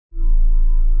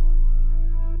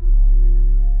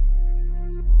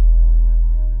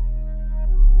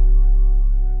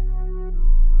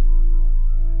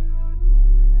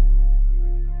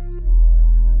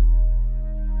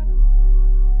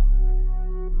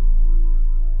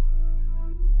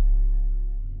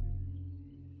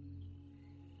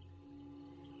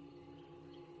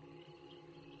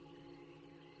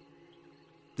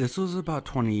This was about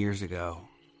 20 years ago.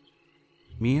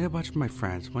 Me and a bunch of my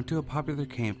friends went to a popular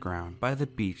campground by the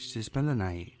beach to spend the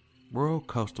night, rural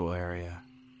coastal area.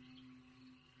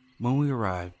 When we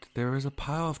arrived, there was a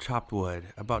pile of chopped wood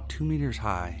about 2 meters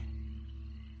high.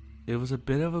 It was a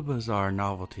bit of a bizarre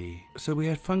novelty, so we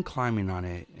had fun climbing on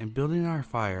it and building our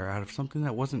fire out of something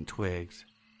that wasn't twigs.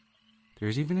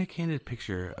 There's even a candid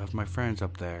picture of my friends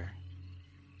up there.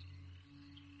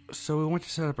 So we went to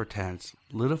set up our tents,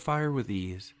 lit a fire with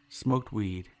ease, smoked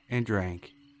weed, and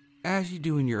drank, as you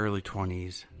do in your early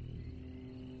 20s.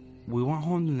 We went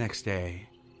home the next day.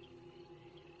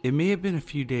 It may have been a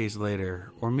few days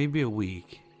later, or maybe a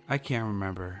week, I can't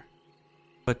remember.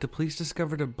 But the police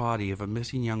discovered a body of a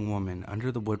missing young woman under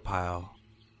the woodpile.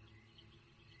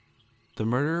 The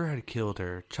murderer had killed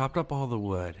her, chopped up all the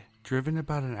wood, driven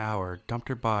about an hour, dumped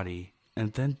her body,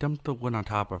 and then dumped the wood on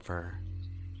top of her.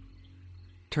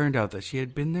 Turned out that she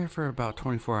had been there for about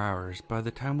 24 hours by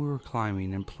the time we were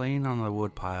climbing and playing on the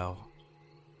woodpile.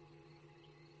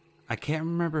 I can't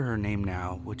remember her name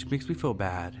now, which makes me feel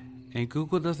bad, and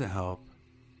Google doesn't help.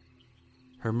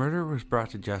 Her murderer was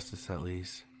brought to justice at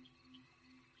least.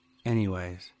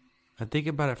 Anyways, I think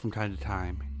about it from time to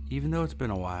time, even though it's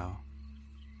been a while.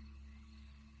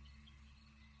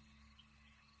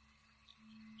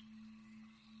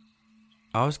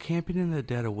 I was camping in the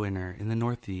dead of winter in the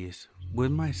Northeast with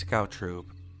my scout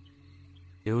troop.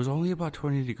 It was only about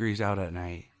 20 degrees out at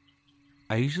night.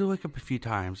 I usually wake up a few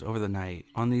times over the night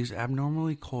on these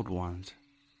abnormally cold ones,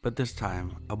 but this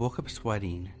time I woke up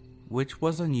sweating, which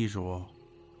was unusual.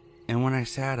 And when I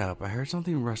sat up, I heard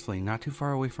something rustling not too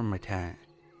far away from my tent.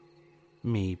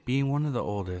 Me, being one of the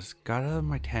oldest, got out of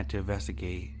my tent to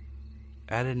investigate.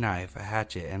 I had a knife, a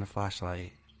hatchet, and a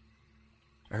flashlight.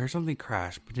 I heard something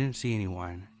crash, but didn't see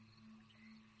anyone.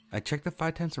 I checked the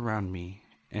 5 tents around me,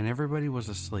 and everybody was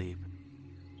asleep.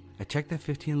 I checked the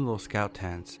 15 little scout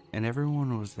tents, and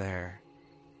everyone was there.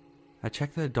 I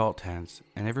checked the adult tents,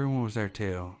 and everyone was there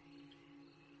too.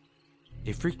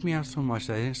 It freaked me out so much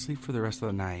that I didn't sleep for the rest of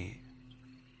the night.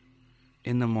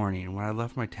 In the morning, when I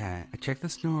left my tent, I checked the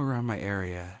snow around my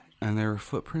area, and there were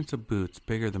footprints of boots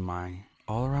bigger than mine,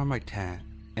 all around my tent,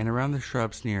 and around the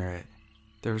shrubs near it.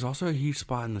 There was also a huge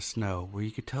spot in the snow where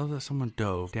you could tell that someone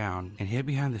dove down and hid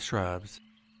behind the shrubs.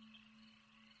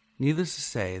 Needless to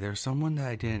say, there was someone that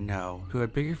I didn't know who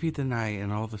had bigger feet than I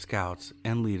and all the scouts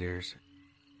and leaders,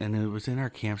 and it was in our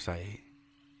campsite.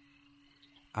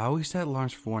 I always set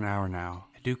alarms for 1 hour now.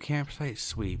 I do campsite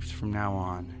sweeps from now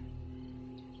on.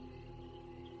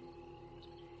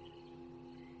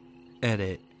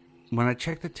 Edit. When I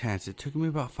checked the tents, it took me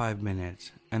about 5 minutes,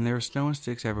 and there was snow and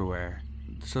sticks everywhere,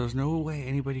 so there's no way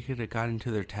anybody could have got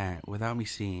into their tent without me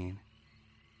seeing.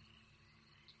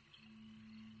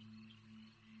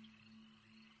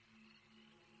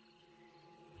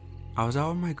 I was out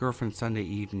with my girlfriend Sunday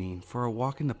evening for a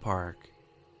walk in the park.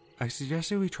 I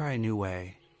suggested we try a new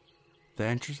way. The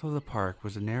entrance of the park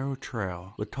was a narrow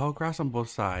trail with tall grass on both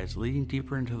sides leading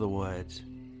deeper into the woods.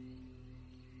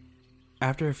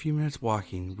 After a few minutes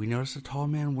walking, we noticed a tall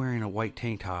man wearing a white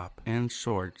tank top and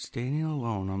shorts standing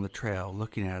alone on the trail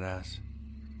looking at us.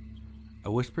 I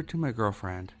whispered to my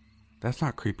girlfriend, "That's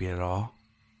not creepy at all,"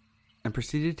 and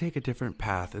proceeded to take a different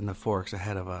path in the forks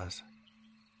ahead of us.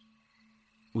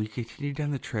 We continued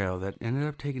down the trail that ended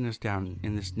up taking us down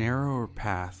in this narrower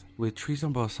path with trees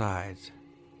on both sides.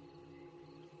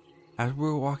 As we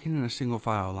were walking in a single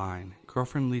file line,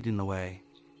 girlfriend leading the way,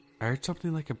 I heard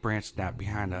something like a branch snap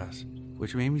behind us,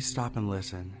 which made me stop and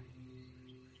listen.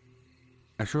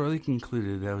 I shortly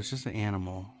concluded that it was just an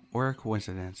animal, or a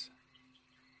coincidence.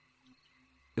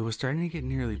 It was starting to get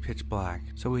nearly pitch black,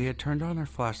 so we had turned on our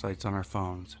flashlights on our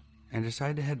phones, and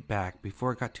decided to head back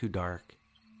before it got too dark.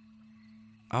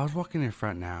 I was walking in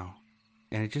front now,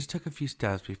 and it just took a few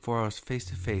steps before I was face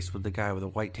to face with the guy with the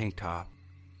white tank top.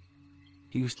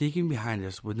 He was sneaking behind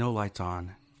us with no lights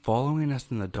on, following us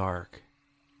in the dark.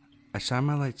 I shined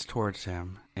my lights towards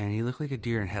him, and he looked like a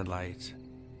deer in headlights,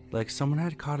 like someone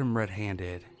had caught him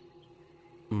red-handed.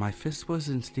 My fist was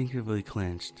instinctively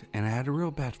clenched, and I had a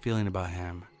real bad feeling about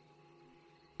him.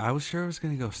 I was sure it was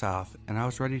going to go south, and I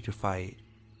was ready to fight.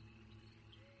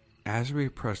 As we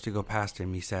approached to go past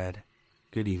him, he said,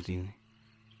 "Good evening."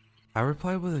 I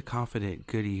replied with a confident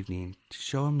 "good evening" to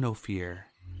show him no fear,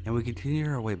 and we continued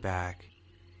our way back.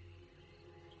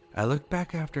 I looked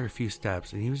back after a few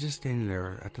steps, and he was just standing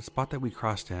there at the spot that we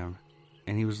crossed him,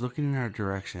 and he was looking in our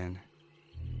direction.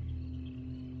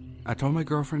 I told my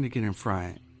girlfriend to get in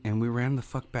front, and we ran the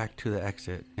fuck back to the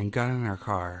exit and got in our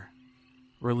car.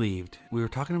 Relieved, we were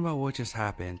talking about what just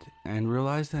happened and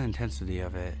realized the intensity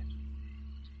of it.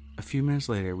 A few minutes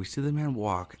later, we see the man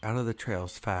walk out of the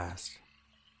trails fast.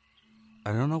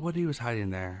 I don't know what he was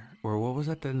hiding there, or what was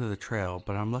at the end of the trail,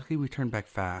 but I'm lucky we turned back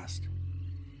fast.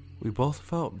 We both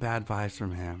felt bad vibes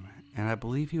from him, and I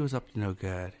believe he was up to no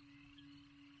good.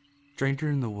 Stranger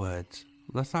in the woods,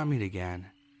 let's not meet again.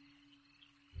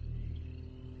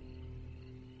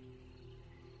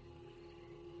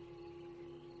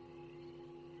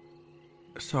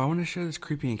 So I want to share this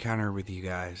creepy encounter with you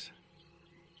guys.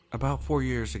 About 4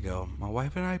 years ago, my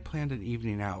wife and I planned an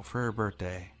evening out for her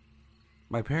birthday.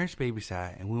 My parents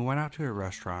babysat and we went out to a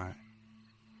restaurant.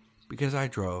 Because I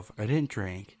drove, I didn't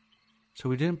drink, so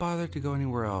we didn't bother to go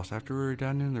anywhere else after we were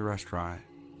done in the restaurant.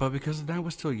 But because the night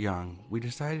was still young, we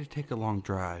decided to take a long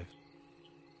drive.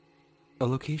 A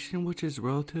location which is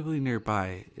relatively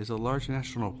nearby is a large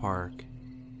national park.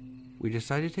 We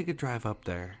decided to take a drive up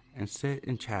there and sit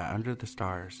and chat under the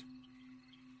stars.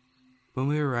 When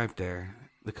we arrived there,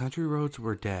 the country roads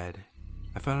were dead.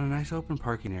 I found a nice open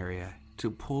parking area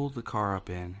to pull the car up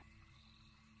in.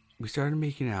 We started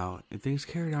making out and things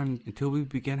carried on until we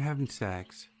began having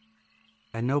sex.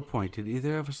 At no point did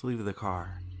either of us leave the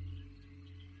car.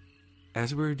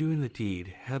 As we were doing the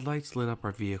deed, headlights lit up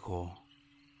our vehicle.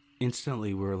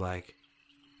 Instantly we were like,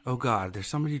 "Oh God, there's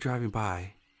somebody driving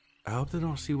by. I hope they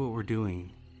don't see what we're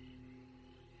doing."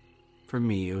 For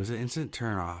me, it was an instant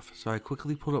turn-off, so I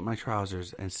quickly pulled up my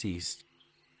trousers and ceased.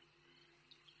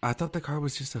 I thought the car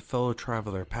was just a fellow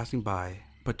traveler passing by,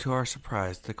 but to our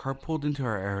surprise, the car pulled into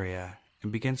our area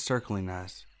and began circling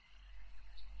us.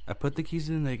 I put the keys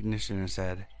in the ignition and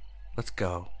said, "Let's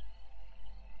go."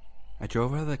 I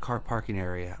drove out of the car parking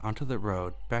area onto the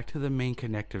road back to the main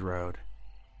connected road.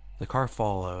 The car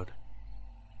followed.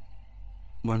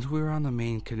 Once we were on the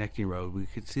main connecting road, we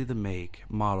could see the make,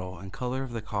 model, and color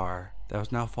of the car that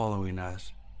was now following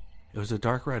us. It was a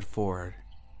dark red Ford.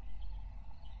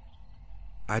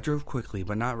 I drove quickly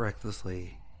but not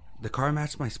recklessly. The car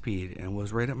matched my speed and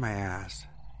was right up my ass.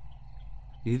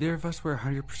 Neither of us were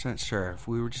 100% sure if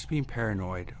we were just being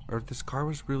paranoid or if this car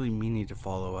was really meaning to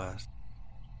follow us.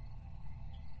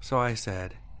 So I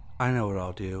said, "I know what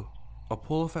I'll do. I'll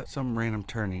pull off at some random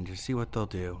turning to see what they'll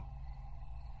do."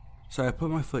 So I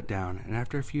put my foot down, and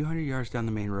after a few hundred yards down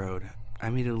the main road, I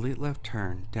made a late left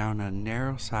turn down a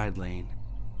narrow side lane.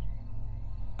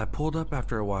 I pulled up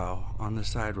after a while on the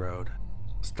side road,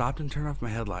 stopped and turned off my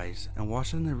headlights, and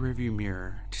watched in the rearview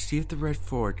mirror to see if the red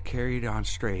Ford carried on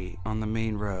straight on the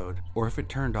main road or if it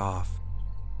turned off.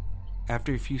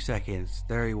 After a few seconds,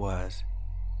 there he was.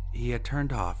 He had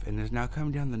turned off and is now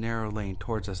coming down the narrow lane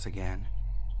towards us again.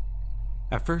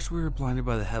 At first we were blinded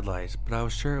by the headlights, but I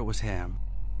was sure it was him.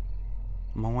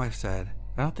 My wife said,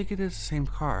 "I don't think it is the same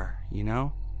car, you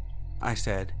know?" I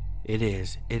said, it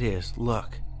is,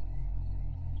 look."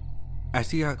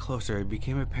 As he got closer, it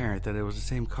became apparent that it was the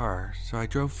same car, so I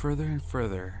drove further and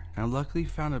further, and luckily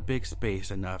found a big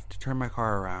space enough to turn my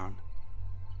car around.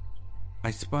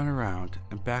 I spun around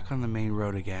and back on the main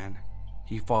road again.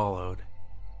 He followed.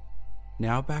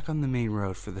 Now back on the main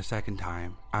road for the second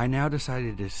time, I now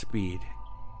decided to speed.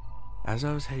 As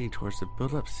I was heading towards the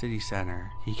built-up city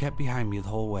center, he kept behind me the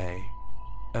whole way.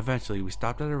 Eventually, we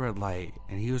stopped at a red light,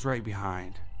 and he was right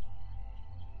behind.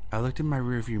 I looked in my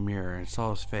rearview mirror and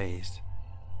saw his face.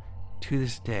 To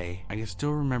this day, I can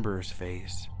still remember his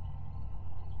face.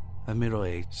 A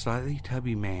middle-aged, slightly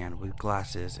tubby man with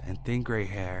glasses and thin gray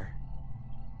hair.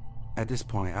 At this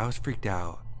point, I was freaked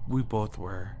out. We both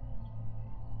were.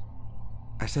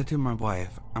 I said to my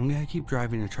wife, "I'm gonna keep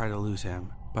driving and try to lose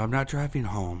him, but I'm not driving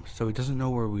home, so he doesn't know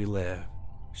where we live."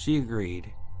 She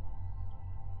agreed.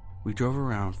 We drove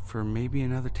around for maybe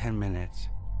another 10 minutes.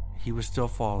 He was still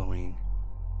following.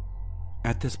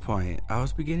 At this point, I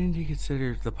was beginning to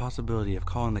consider the possibility of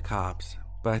calling the cops,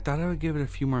 but I thought I would give it a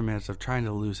few more minutes of trying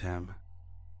to lose him.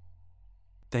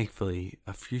 Thankfully,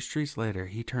 a few streets later,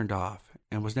 he turned off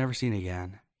and was never seen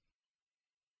again.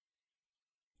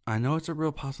 I know it's a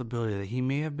real possibility that he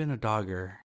may have been a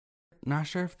dogger. Not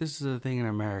sure if this is a thing in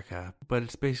America, but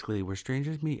it's basically where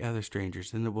strangers meet other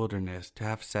strangers in the wilderness to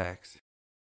have sex.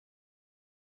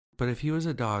 But if he was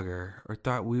a dogger, or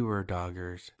thought we were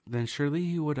doggers, then surely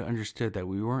he would have understood that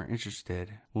we weren't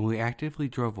interested when we actively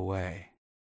drove away.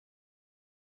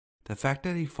 The fact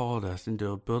that he followed us into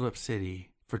a built-up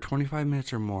city for 25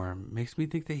 minutes or more makes me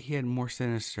think that he had more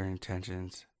sinister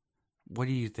intentions. What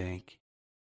do you think?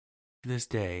 To this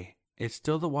day, it's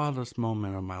still the wildest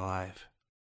moment of my life.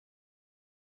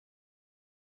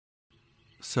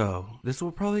 So, this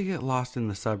will probably get lost in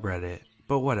the subreddit,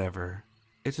 but whatever.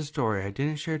 It's a story I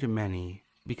didn't share to many,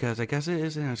 because I guess it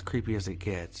isn't as creepy as it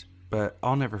gets, but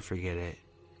I'll never forget it.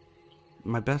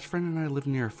 My best friend and I live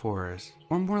near a forest,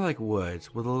 or more like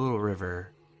woods with a little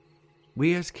river.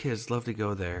 We as kids loved to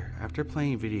go there after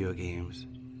playing video games.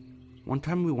 One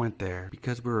time we went there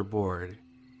because we were bored.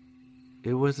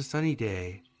 It was a sunny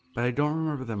day, but I don't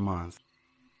remember the month.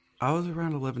 I was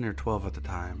around 11 or 12 at the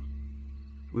time.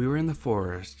 We were in the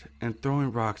forest and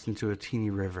throwing rocks into a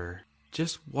teeny river,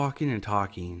 just walking and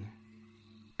talking.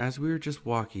 As we were just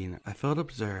walking, I felt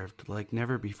observed like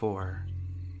never before.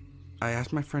 I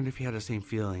asked my friend if he had the same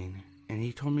feeling, and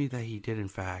he told me that he did in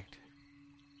fact.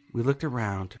 We looked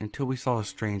around until we saw a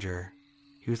stranger.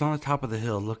 He was on the top of the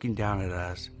hill looking down at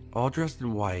us, all dressed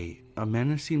in white, a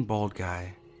menacing bald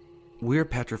guy. We were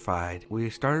petrified. We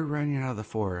started running out of the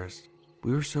forest.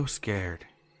 We were so scared.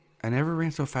 I never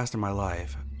ran so fast in my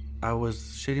life. I was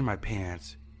shitting my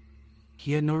pants.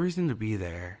 He had no reason to be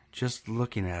there, just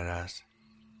looking at us.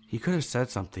 He could have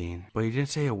said something, but he didn't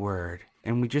say a word,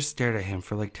 and we just stared at him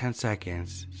for like 10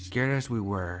 seconds, scared as we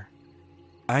were.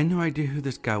 I had no idea who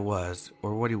this guy was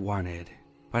or what he wanted,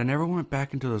 but I never went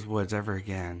back into those woods ever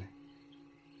again.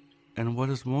 And what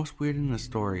is most weird in the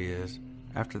story is,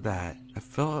 after that, I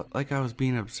felt like I was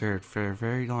being observed for a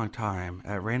very long time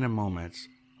at random moments,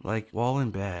 like while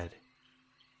in bed.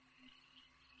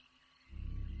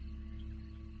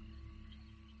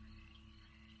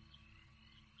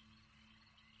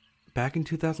 Back in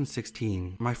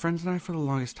 2016, my friends and I for the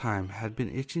longest time had been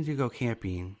itching to go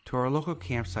camping to our local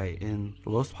campsite in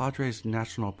Los Padres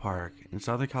National Park in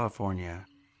Southern California.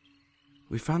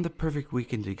 We found the perfect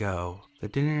weekend to go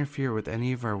that didn't interfere with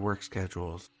any of our work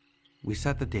schedules. We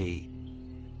set the date.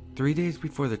 3 days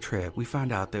before the trip, we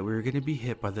found out that we were going to be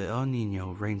hit by the El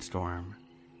Nino rainstorm.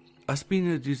 Us being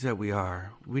the dudes that we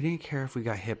are, we didn't care if we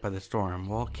got hit by the storm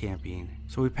while camping,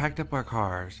 so we packed up our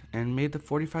cars and made the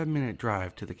 45-minute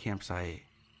drive to the campsite.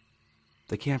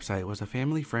 The campsite was a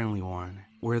family-friendly one,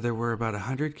 where there were about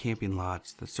 100 camping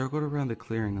lots that circled around the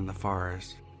clearing in the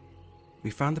forest. We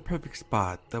found the perfect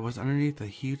spot that was underneath a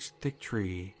huge thick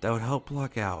tree that would help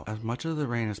block out as much of the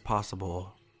rain as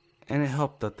possible, and it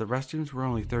helped that the restrooms were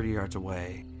only 30 yards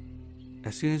away.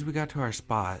 As soon as we got to our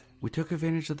spot, we took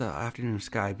advantage of the afternoon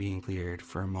sky being cleared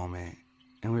for a moment,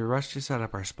 and we rushed to set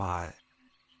up our spot.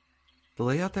 The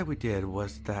layout that we did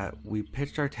was that we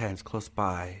pitched our tents close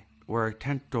by, where our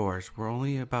tent doors were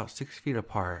only about 6 feet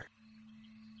apart.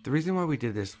 The reason why we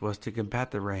did this was to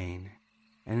combat the rain,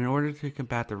 and in order to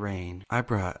combat the rain, I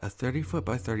brought a 30-foot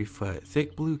by 30-foot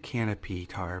thick blue canopy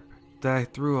tarp that I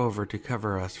threw over to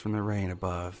cover us from the rain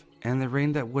above, and the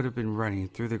rain that would have been running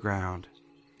through the ground.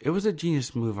 It was a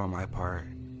genius move on my part.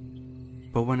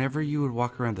 But whenever you would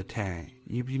walk around the tent,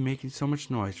 you'd be making so much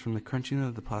noise from the crunching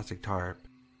of the plastic tarp.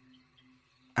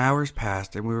 Hours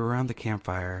passed and we were around the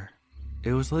campfire.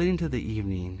 It was late into the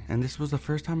evening, and this was the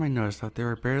first time I noticed that there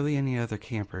were barely any other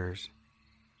campers.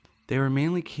 They were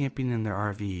mainly camping in their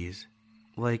RVs,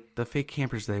 like the fake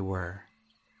campers they were.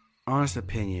 Honest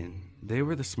opinion, they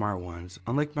were the smart ones,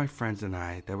 unlike my friends and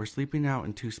I that were sleeping out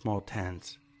in 2 small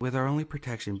tents, with our only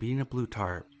protection being a blue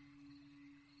tarp.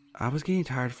 I was getting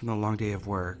tired from the long day of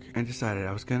work and decided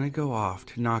I was going to go off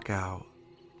to knock out.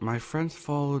 My friends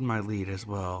followed my lead as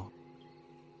well.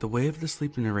 The way of the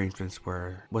sleeping arrangements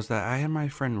was that I had my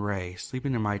friend Ray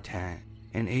sleeping in my tent,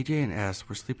 and AJ and S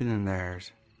were sleeping in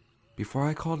theirs. Before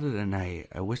I called it a night,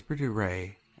 I whispered to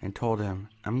Ray and told him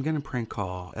I'm going to prank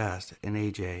call S and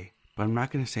AJ, but I'm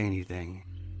not going to say anything.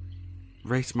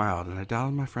 Ray smiled and I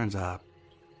dialed my friends up.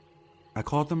 I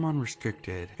called them on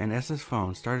restricted and S's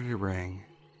phone started to ring.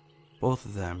 Both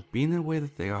of them, being the way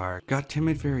that they are, got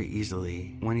timid very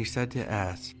easily when he said to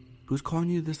S, "Who's calling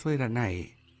you this late at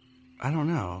night?" "I don't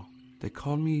know. They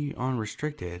called me on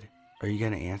restricted. Are you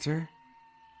going to answer?"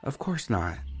 "Of course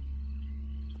not."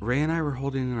 Ray and I were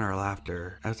holding in our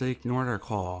laughter as they ignored our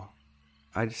call.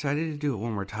 I decided to do it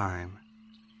one more time.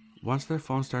 Once their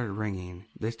phone started ringing,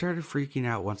 they started freaking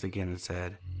out once again and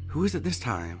said, "Who is it this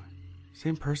time?"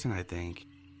 "Same person, I think."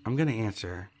 "I'm going to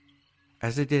answer."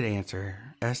 As they did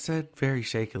answer, S said very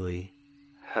shakily,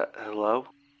 "Hello?"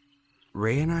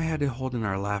 Ray and I had to hold in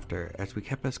our laughter as we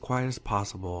kept as quiet as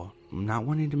possible, not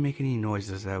wanting to make any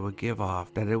noises that would give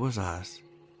off that it was us.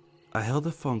 I held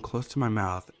the phone close to my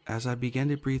mouth as I began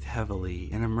to breathe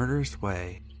heavily in a murderous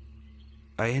way.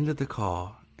 I ended the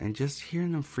call, and just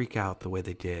hearing them freak out the way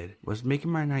they did was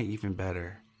making my night even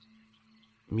better.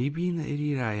 Me being the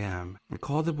idiot I am, I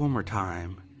called them one more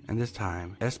time, and this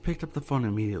time, S picked up the phone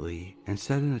immediately and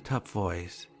said in a tough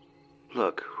voice,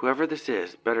 "Look, whoever this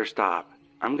is, better stop.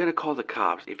 I'm gonna call the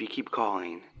cops if you keep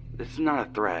calling. This is not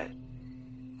a threat."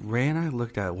 Ray and I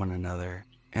looked at one another,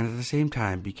 and at the same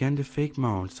time began to fake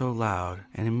moan so loud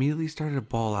and immediately started to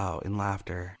bawl out in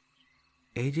laughter.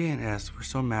 AJ and S were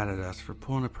so mad at us for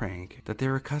pulling a prank that they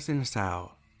were cussing us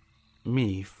out.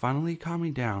 Me, finally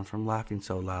calming down from laughing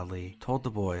so loudly, told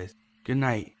the boys, "Good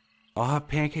night. I'll have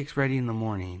pancakes ready in the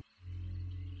morning."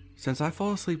 Since I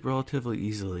fall asleep relatively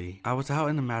easily, I was out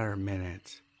in a matter of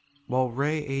minutes, while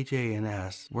Ray, AJ, and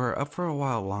S were up for a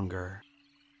while longer.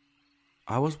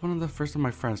 I was one of the first of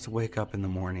my friends to wake up in the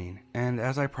morning, and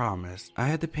as I promised, I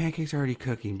had the pancakes already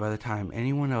cooking by the time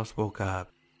anyone else woke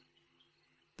up.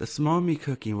 The smell of me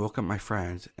cooking woke up my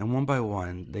friends, and one by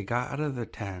one, they got out of their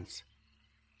tents.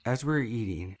 As we were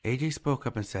eating, AJ spoke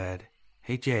up and said,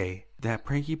 "Hey Jay, that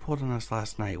prank you pulled on us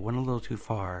last night went a little too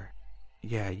far.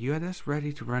 Yeah, you had us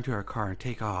ready to run to our car and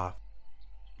take off."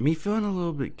 Me feeling a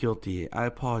little bit guilty, I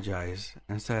apologized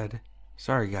and said,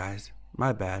 "Sorry guys,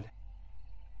 my bad."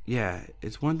 Yeah,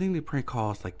 it's one thing to prank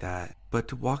calls like that, but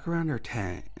to walk around our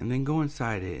tent and then go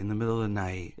inside it in the middle of the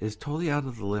night is totally out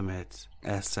of the limits,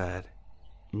 S said.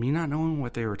 Me not knowing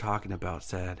what they were talking about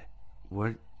said,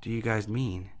 "What do you guys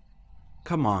mean?"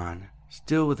 "Come on,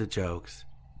 still with the jokes.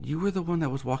 You were the one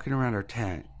that was walking around our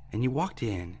tent, and you walked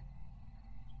in."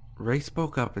 Ray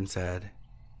spoke up and said,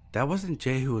 "That wasn't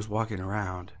Jay who was walking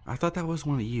around. I thought that was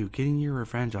one of you getting your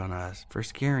revenge on us for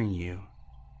scaring you."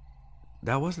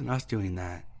 "That wasn't us doing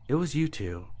that. It was you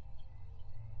two."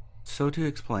 So to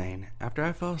explain, after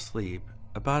I fell asleep,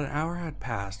 about an hour had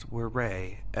passed where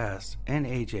Ray, S, and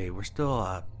AJ were still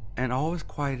up, and all was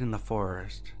quiet in the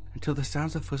forest, until the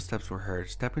sounds of footsteps were heard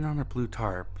stepping on a blue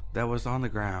tarp that was on the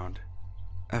ground.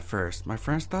 At first, my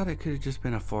friends thought it could have just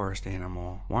been a forest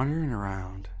animal wandering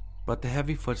around, but the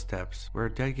heavy footsteps were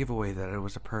a dead giveaway that it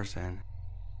was a person.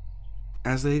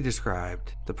 As they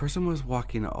described, the person was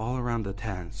walking all around the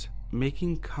tents,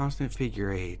 making constant figure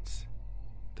eights.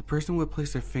 The person would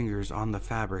place their fingers on the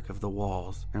fabric of the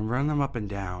walls and run them up and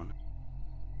down.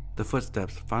 The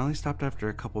footsteps finally stopped after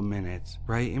a couple minutes,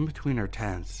 right in between our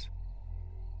tents.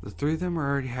 The three of them were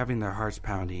already having their hearts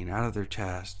pounding out of their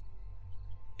chest.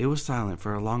 It was silent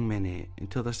for a long minute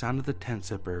until the sound of the tent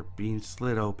zipper being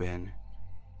slid open.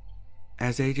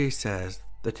 As AJ says,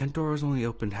 the tent door was only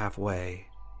opened halfway,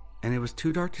 and it was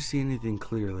too dark to see anything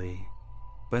clearly.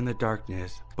 But in the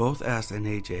darkness, both S and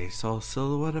AJ saw a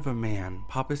silhouette of a man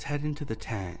pop his head into the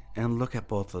tent and look at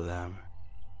both of them.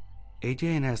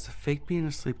 AJ and S faked being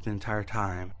asleep the entire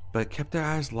time, but kept their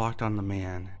eyes locked on the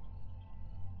man.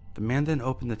 The man then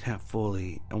opened the tent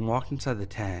fully and walked inside the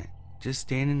tent, just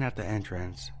standing at the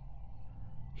entrance.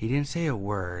 He didn't say a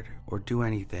word or do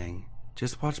anything,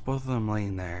 just watched both of them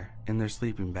laying there in their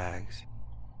sleeping bags.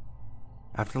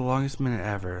 After the longest minute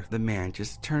ever, the man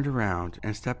just turned around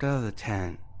and stepped out of the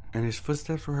tent, and his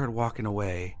footsteps were heard walking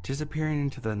away, disappearing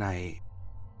into the night.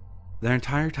 The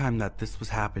entire time that this was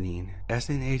happening, S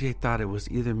and AJ thought it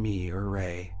was either me or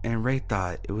Ray, and Ray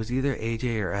thought it was either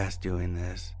AJ or S doing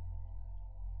this.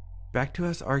 Back to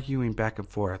us arguing back and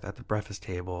forth at the breakfast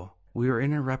table, we were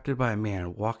interrupted by a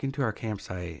man walking to our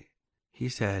campsite. He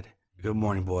said, "Good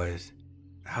morning, boys.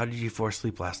 How did you four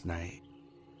sleep last night?"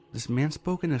 This man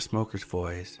spoke in a smoker's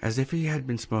voice, as if he had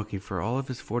been smoking for all of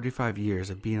his 45 years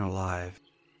of being alive.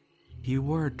 He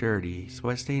wore a dirty,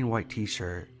 sweat-stained white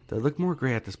t-shirt that looked more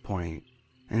gray at this point,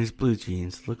 and his blue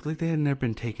jeans looked like they had never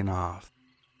been taken off.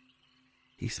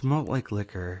 He smelled like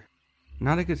liquor,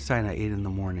 not a good sign at 8 in the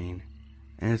morning,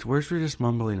 and his words were just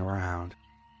mumbling around.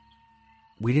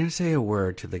 We didn't say a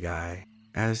word to the guy,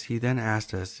 as he then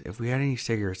asked us if we had any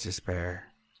cigarettes to spare.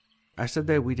 I said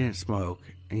that we didn't smoke,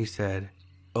 and he said,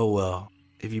 "Oh well,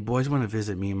 if you boys want to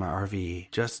visit me in my RV,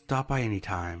 just stop by any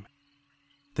time."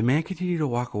 The man continued to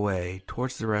walk away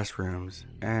towards the restrooms,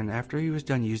 and after he was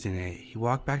done using it, he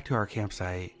walked back to our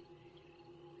campsite.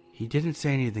 He didn't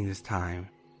say anything this time,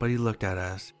 but he looked at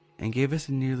us and gave us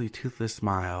a nearly toothless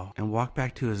smile and walked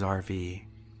back to his RV.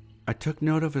 I took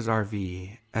note of his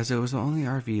RV, as it was the only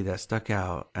RV that stuck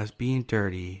out as being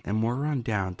dirty and more run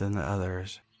down than the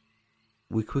others.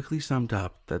 We quickly summed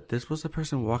up that this was the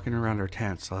person walking around our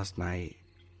tents last night,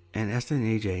 and S and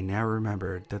AJ now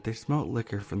remembered that they smelt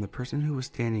liquor from the person who was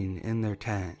standing in their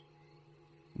tent.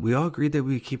 We all agreed that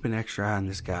we would keep an extra eye on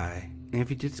this guy, and if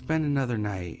he did spend another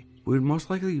night, we would most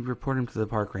likely report him to the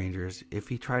park rangers if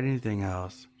he tried anything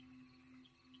else.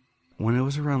 When it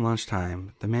was around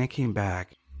lunchtime, the man came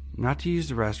back, not to use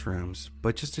the restrooms,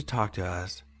 but just to talk to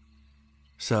us.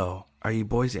 "So, are you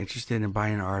boys interested in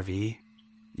buying an RV?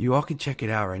 You all can check it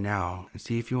out right now and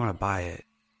see if you want to buy it.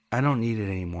 I don't need it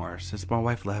anymore since my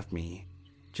wife left me.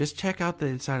 Just check out the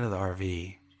inside of the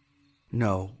RV."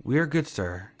 "No, we are good,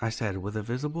 sir," I said with a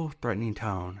visible threatening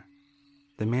tone.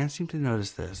 The man seemed to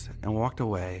notice this and walked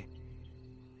away.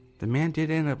 The man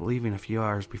did end up leaving a few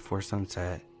hours before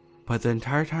sunset, but the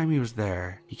entire time he was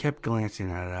there, he kept glancing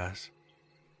at us.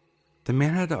 The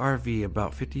man had the RV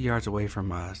about 50 yards away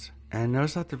from us, and I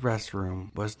noticed that the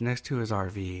restroom was next to his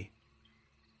RV.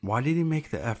 Why did he make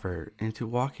the effort into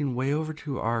walking way over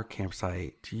to our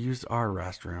campsite to use our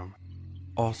restroom?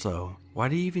 Also, why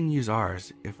did he even use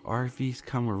ours if RVs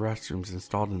come with restrooms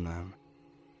installed in them?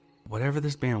 Whatever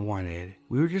this man wanted,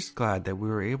 we were just glad that we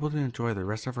were able to enjoy the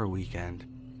rest of our weekend.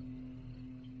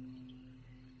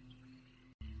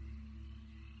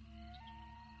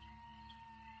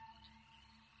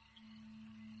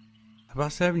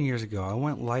 About 7 years ago, I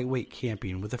went lightweight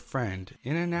camping with a friend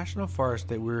in a national forest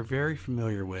that we were very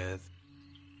familiar with.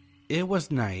 It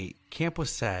was night, camp was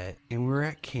set, and we were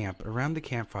at camp around the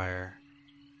campfire.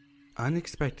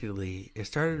 Unexpectedly, it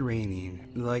started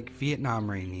raining, like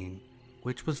Vietnam raining,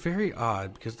 which was very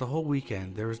odd because the whole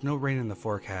weekend there was no rain in the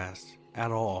forecast at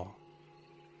all.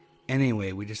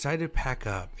 Anyway, we decided to pack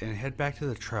up and head back to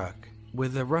the truck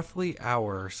with a roughly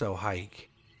hour or so hike.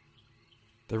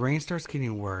 The rain starts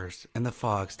getting worse and the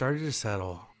fog started to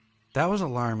settle. That was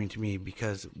alarming to me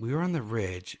because we were on the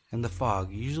ridge and the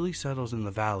fog usually settles in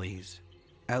the valleys,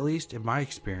 at least in my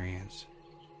experience.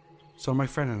 So my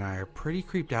friend and I are pretty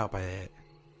creeped out by it.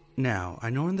 Now, I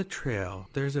know on the trail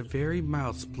there's a very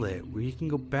mild split where you can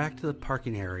go back to the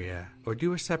parking area or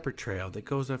do a separate trail that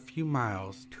goes a few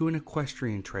miles to an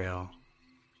equestrian trail.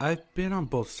 I've been on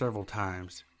both several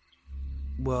times.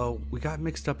 Well, we got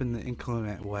mixed up in the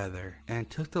inclement weather and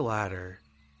took the latter.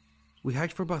 We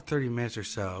hiked for about 30 minutes or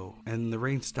so and the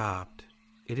rain stopped.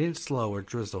 It didn't slow or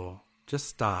drizzle, just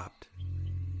stopped.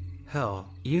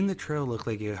 Hell, even the trail looked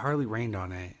like it hardly rained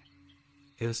on it.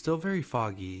 It was still very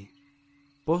foggy.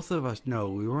 Both of us know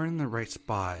we weren't in the right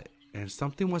spot and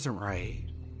something wasn't right.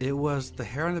 It was the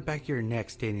hair on the back of your neck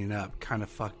standing up kind of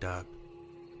fucked up.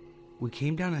 We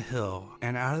came down a hill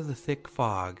and out of the thick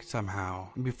fog somehow,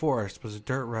 and before us was a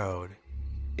dirt road.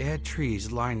 It had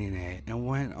trees lining it and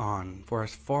went on for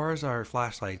as far as our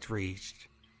flashlights reached.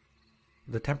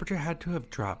 The temperature had to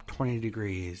have dropped 20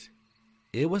 degrees.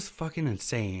 It was fucking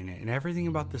insane, and everything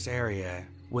about this area,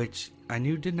 which I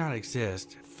knew did not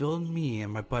exist, filled me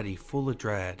and my buddy full of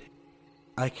dread.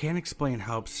 I can't explain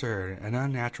how absurd and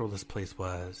unnatural this place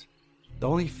was. The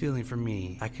only feeling for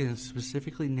me I can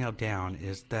specifically nail down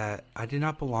is that I did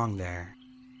not belong there.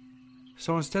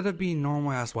 So instead of being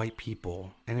normal ass white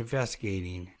people and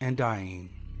investigating and dying,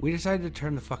 we decided to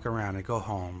turn the fuck around and go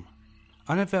home.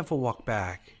 Uneventful walk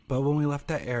back, but when we left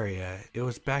that area, it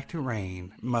was back to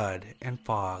rain, mud, and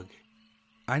fog.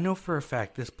 I know for a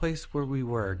fact this place where we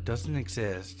were doesn't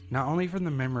exist, not only from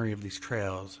the memory of these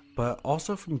trails, but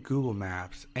also from Google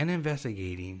Maps and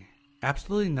investigating.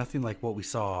 Absolutely nothing like what we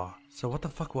saw, so what the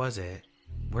fuck was it?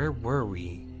 Where were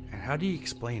we? And how do you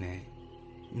explain it?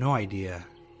 No idea.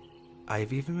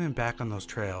 I've even been back on those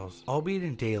trails, albeit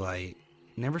in daylight.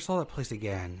 Never saw that place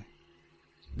again.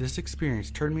 This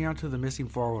experience turned me onto the Missing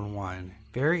 411.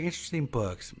 Very interesting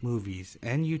books, movies,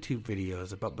 and YouTube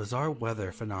videos about bizarre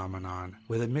weather phenomenon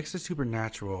with a mix of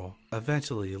supernatural,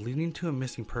 eventually leading to a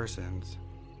missing persons.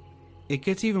 It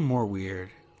gets even more weird.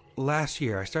 Last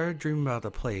year I started dreaming about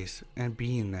the place and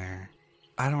being there.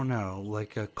 I don't know,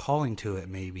 like a calling to it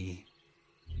maybe.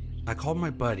 I called my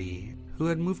buddy, who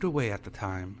had moved away at the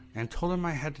time, and told him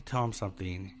I had to tell him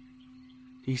something.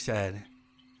 He said,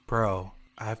 "Bro,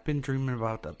 I've been dreaming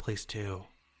about that place too."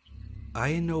 I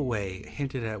in no way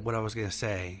hinted at what I was going to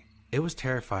say. It was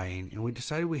terrifying and we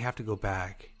decided we have to go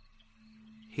back.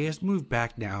 He has moved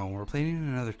back now and we're planning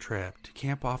another trip to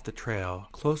camp off the trail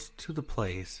close to the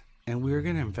place and we are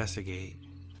going to investigate.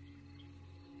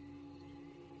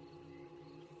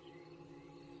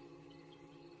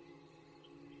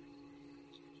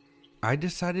 I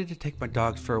decided to take my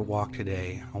dogs for a walk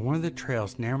today on one of the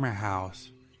trails near my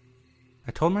house.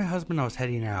 I told my husband I was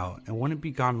heading out and wouldn't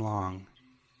be gone long.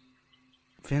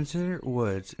 Vincent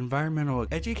Woods Environmental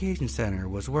Education Center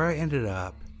was where I ended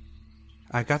up.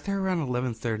 I got there around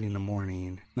 11:30 in the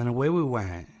morning, then away we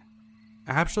went.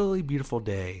 Absolutely beautiful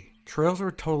day. Trails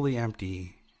were totally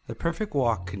empty. The perfect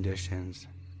walk conditions.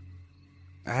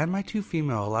 I had my 2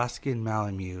 female Alaskan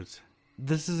Malamutes.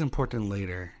 This is important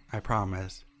later, I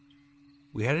promise.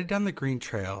 We headed down the green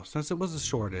trail since it was the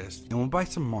shortest and went by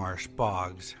some marsh,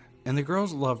 bogs, and the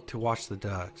girls loved to watch the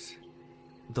ducks.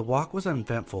 The walk was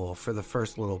uneventful for the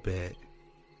first little bit.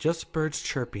 Just birds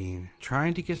chirping,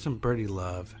 trying to get some birdie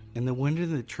love, and the wind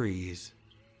in the trees.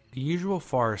 The usual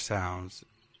forest sounds.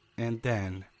 And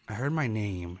then I heard my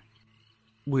name.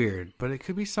 Weird, but it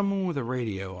could be someone with a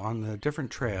radio on a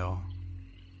different trail.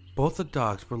 Both the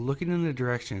dogs were looking in the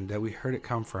direction that we heard it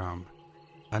come from.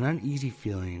 An uneasy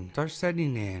feeling starts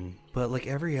setting in, but like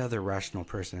every other rational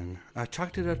person, I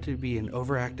chalked it up to be an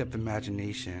overactive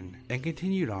imagination and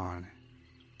continued on.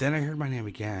 Then I heard my name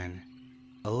again,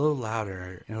 a little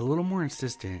louder and a little more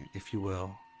insistent, if you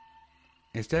will.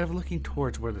 Instead of looking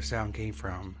towards where the sound came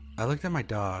from, I looked at my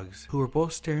dogs, who were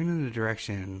both staring in the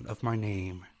direction of my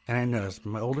name, and I noticed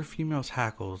my older female's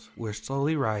hackles were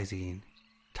slowly rising.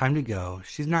 Time to go,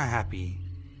 she's not happy.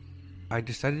 I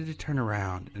decided to turn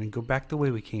around and go back the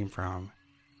way we came from.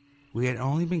 We had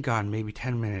only been gone maybe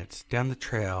 10 minutes down the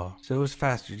trail, so it was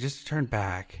faster just to turn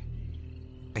back.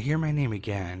 I hear my name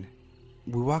again.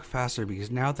 We walk faster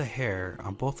because now the hair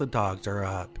on both the dogs are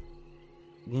up.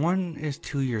 One is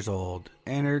 2 years old,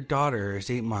 and her daughter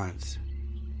is 8 months.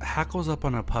 Hackles up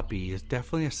on a puppy is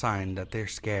definitely a sign that they're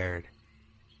scared.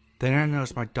 Then I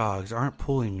notice my dogs aren't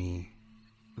pulling me.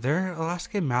 They're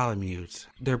Alaskan Malamutes.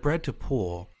 They're bred to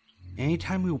pull.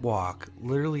 Anytime we walk,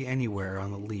 literally anywhere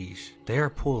on the leash, they are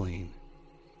pulling.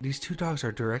 These two dogs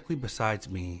are directly beside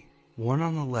me, one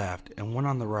on the left and one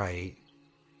on the right.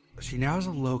 She now has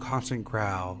a low constant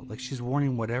growl, like she's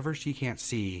warning whatever she can't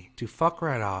see to fuck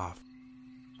right off.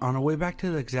 On our way back to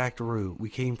the exact route we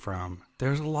came from,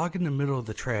 there's a log in the middle of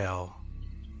the trail.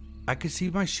 I could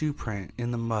see my shoe print in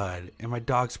the mud and my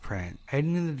dog's print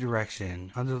heading in the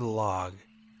direction under the log.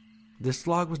 This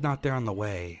log was not there on the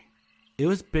way. It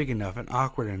was big enough and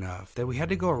awkward enough that we had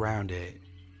to go around it,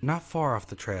 not far off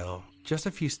the trail, just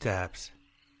a few steps.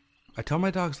 I tell my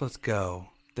dogs let's go.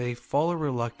 They follow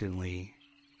reluctantly.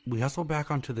 We hustle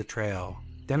back onto the trail.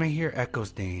 Then I hear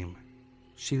Echo's name.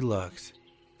 She looks.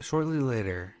 Shortly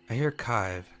later, I hear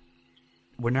Kive.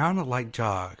 We're now on a light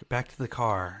jog, back to the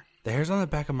car. The hairs on the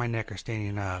back of my neck are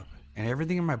standing up, and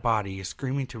everything in my body is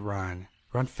screaming to run.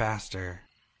 Run faster.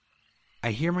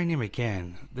 I hear my name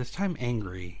again, this time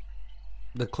angry.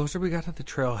 The closer we got to the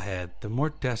trailhead, the more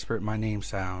desperate my name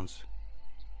sounds.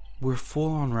 We're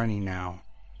full on running now.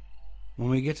 When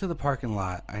we get to the parking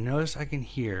lot, I notice I can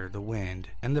hear the wind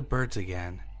and the birds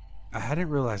again. I hadn't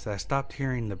realized that I stopped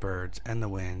hearing the birds and the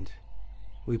wind.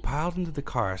 We piled into the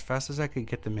car as fast as I could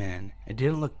get them in and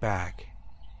didn't look back.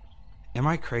 Am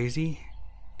I crazy?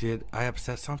 Did I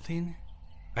upset something?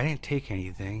 I didn't take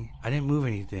anything. I didn't move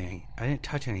anything. I didn't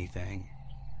touch anything.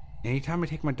 Anytime I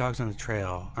take my dogs on the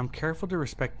trail, I'm careful to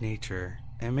respect nature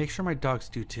and make sure my dogs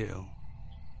do too.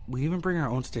 We even bring our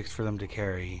own sticks for them to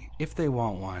carry, if they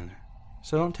want one,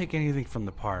 so don't take anything from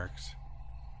the parks.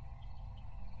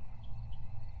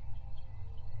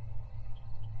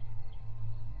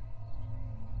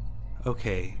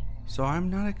 Okay, so I'm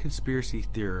not a conspiracy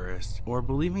theorist or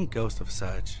believe in ghosts of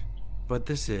such, but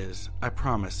this is, I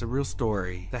promise, a real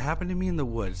story that happened to me in the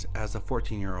woods as a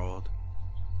 14-year-old.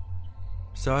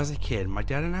 So as a kid, my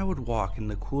dad and I would walk in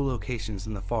the cool locations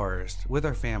in the forest with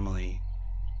our family.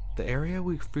 The area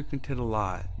we frequented a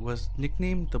lot was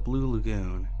nicknamed the Blue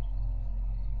Lagoon.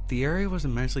 The area was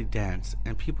immensely dense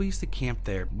and people used to camp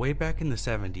there way back in the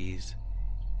 70s.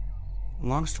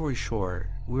 Long story short,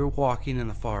 we were walking in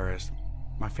the forest.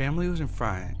 My family was in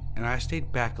front and I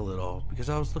stayed back a little because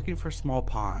I was looking for small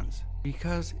ponds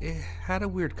because it had a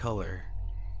weird color.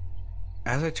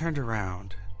 As I turned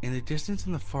around, in the distance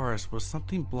in the forest was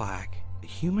something black,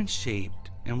 human-shaped,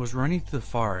 and was running through the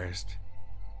forest.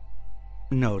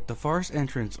 Note, the forest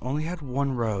entrance only had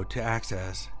one road to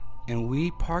access, and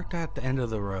we parked at the end of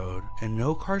the road, and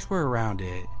no cars were around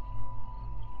it.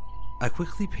 I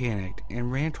quickly panicked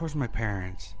and ran towards my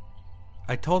parents.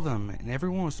 I told them, and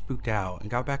everyone was spooked out and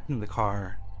got back into the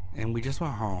car, and we just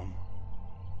went home.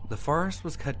 The forest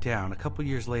was cut down a couple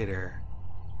years later.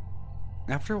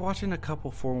 After watching a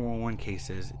couple 411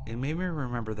 cases, it made me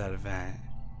remember that event.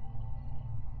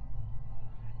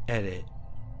 Edit.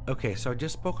 Okay, so I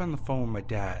just spoke on the phone with my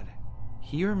dad.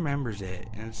 He remembers it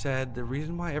and said the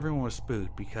reason why everyone was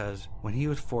spooked because when he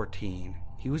was 14,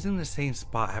 he was in the same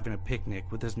spot having a picnic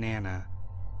with his Nana.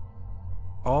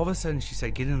 All of a sudden she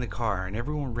said get in the car and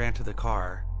everyone ran to the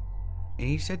car. And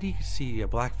he said he could see a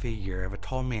black figure of a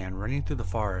tall man running through the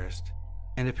forest.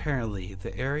 And apparently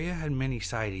the area had many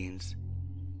sightings.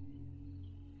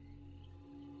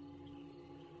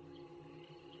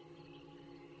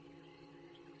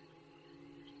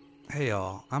 Hey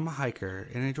y'all, I'm a hiker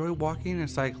and enjoy walking and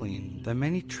cycling the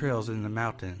many trails in the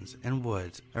mountains and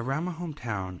woods around my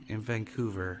hometown in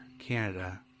Vancouver,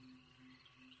 Canada.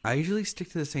 I usually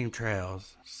stick to the same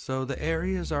trails, so the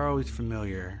areas are always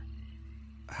familiar.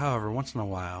 However, once in a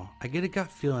while, I get a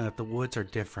gut feeling that the woods are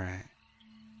different.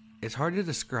 It's hard to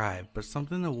describe, but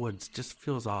something in the woods just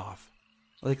feels off.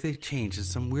 Like they've changed in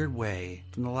some weird way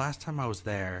from the last time I was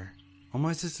there.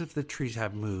 Almost as if the trees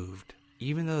have moved,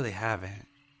 even though they haven't.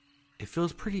 It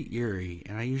feels pretty eerie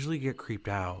and I usually get creeped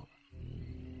out.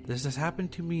 This has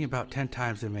happened to me about 10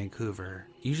 times in Vancouver,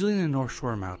 usually in the North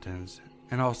Shore Mountains,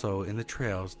 and also in the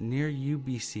trails near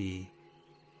UBC.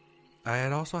 I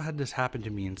had also had this happen to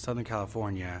me in Southern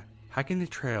California, hiking the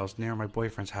trails near my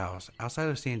boyfriend's house outside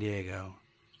of San Diego.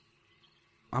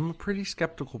 I'm a pretty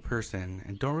skeptical person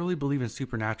and don't really believe in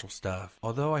supernatural stuff,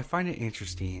 although I find it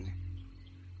interesting.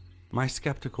 My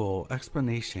skeptical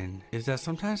explanation is that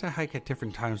sometimes I hike at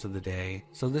different times of the day,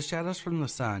 so the shadows from the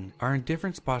sun are in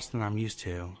different spots than I'm used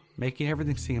to, making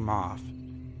everything seem off.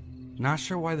 Not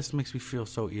sure why this makes me feel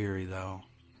so eerie though.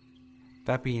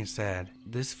 That being said,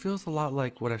 this feels a lot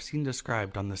like what I've seen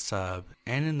described on the sub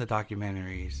and in the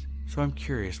documentaries, so I'm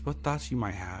curious what thoughts you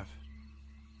might have.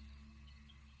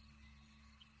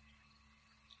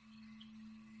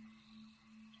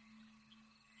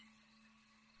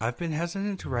 I've been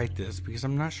hesitant to write this because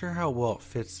I'm not sure how well it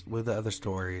fits with the other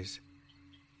stories.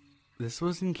 This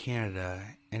was in Canada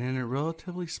and in a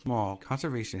relatively small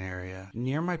conservation area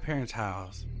near my parents'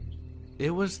 house. It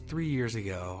was 3 years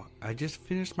ago. I just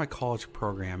finished my college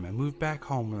program and moved back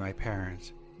home with my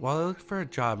parents while I looked for a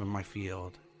job in my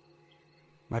field.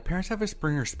 My parents have a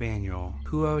Springer Spaniel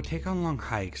who I would take on long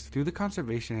hikes through the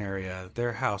conservation area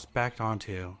their house backed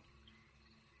onto.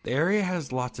 The area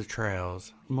has lots of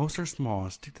trails. Most are small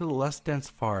and stick to the less dense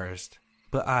forest,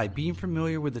 but I, being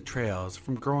familiar with the trails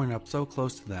from growing up so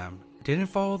close to them, didn't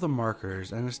follow the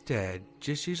markers and instead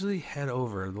just usually head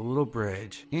over the little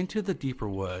bridge into the deeper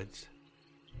woods.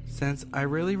 Since I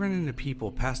rarely run into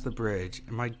people past the bridge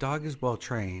and my dog is well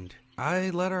trained, I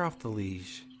let her off the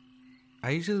leash.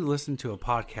 I usually listen to a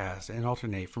podcast and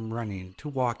alternate from running to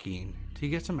walking to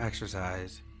get some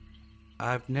exercise.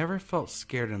 I've never felt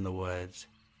scared in the woods.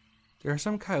 There are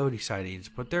some coyote sightings,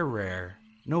 but they're rare.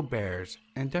 No bears,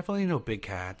 and definitely no big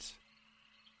cats.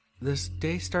 This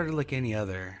day started like any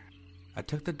other. I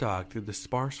took the dog through the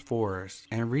sparse forest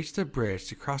and reached the bridge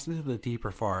to cross into the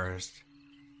deeper forest.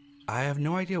 I have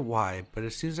no idea why, but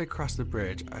as soon as I crossed the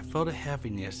bridge, I felt a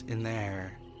heaviness in the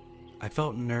air. I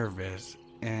felt nervous,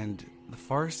 and the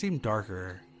forest seemed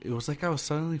darker. It was like I was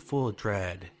suddenly full of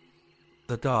dread.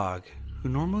 The dog, who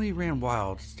normally ran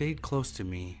wild, stayed close to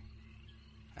me.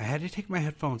 I had to take my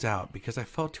headphones out because I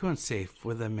felt too unsafe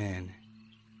with them in.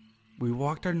 We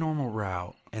walked our normal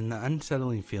route, and the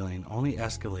unsettling feeling only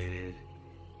escalated.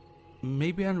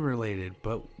 Maybe unrelated,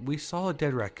 but we saw a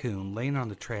dead raccoon laying on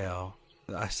the trail,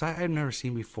 a sight I've never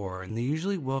seen before in the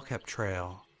usually well-kept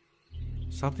trail.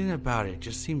 Something about it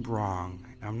just seemed wrong,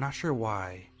 and I'm not sure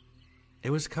why. It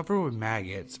was covered with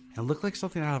maggots and looked like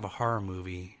something out of a horror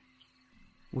movie.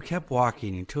 We kept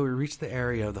walking until we reached the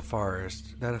area of the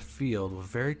forest that a field with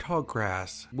very tall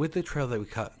grass with the trail that we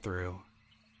cut through.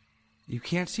 You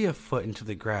can't see a foot into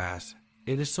the grass.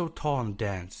 It is so tall and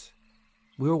dense.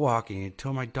 We were walking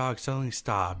until my dog suddenly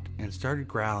stopped and started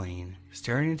growling,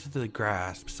 staring into the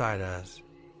grass beside us.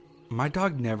 My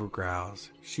dog never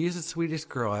growls. She is the sweetest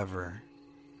girl ever.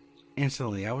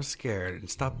 Instantly, I was scared and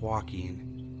stopped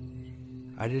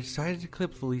walking. I decided to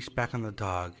clip the leash back on the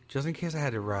dog just in case I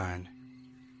had to run.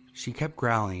 She kept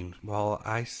growling while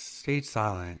I stayed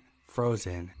silent,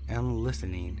 frozen, and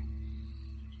listening.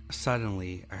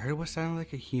 Suddenly, I heard what sounded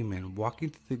like a human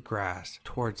walking through the grass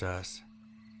towards us.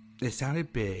 It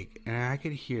sounded big, and I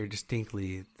could hear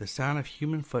distinctly the sound of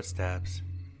human footsteps.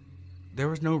 There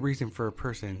was no reason for a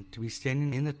person to be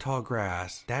standing in the tall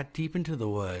grass that deep into the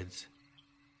woods.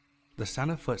 The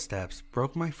sound of footsteps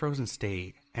broke my frozen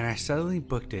state, and I suddenly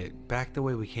booked it back the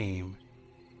way we came.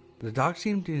 The dog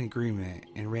seemed in agreement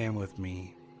and ran with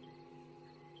me.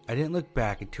 I didn't look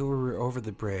back until we were over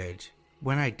the bridge.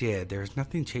 When I did, there was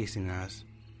nothing chasing us.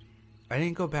 I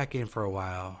didn't go back in for a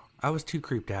while. I was too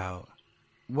creeped out.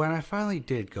 When I finally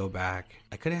did go back,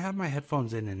 I couldn't have my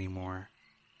headphones in anymore.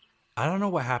 I don't know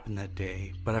what happened that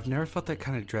day, but I've never felt that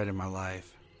kind of dread in my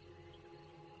life.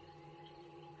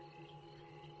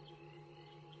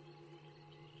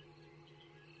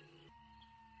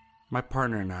 My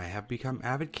partner and I have become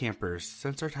avid campers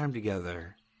since our time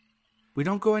together. We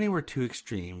don't go anywhere too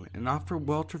extreme and opt for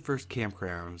well-traversed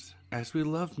campgrounds, as we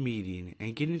love meeting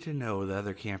and getting to know the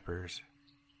other campers.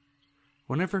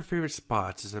 One of our favorite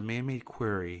spots is a man-made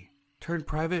quarry, turned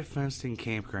private fenced-in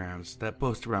campgrounds that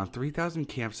boast around 3,000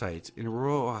 campsites in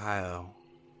rural Ohio.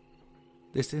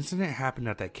 This incident happened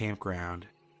at that campground,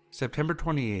 September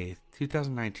 28th,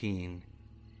 2019.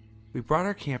 We brought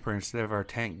our camper instead of our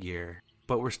tent gear,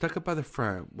 but were stuck up by the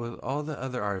front with all the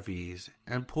other RVs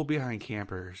and pulled behind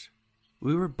campers.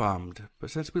 We were bummed,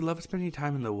 but since we love spending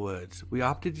time in the woods, we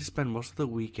opted to spend most of the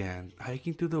weekend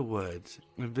hiking through the woods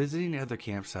and visiting other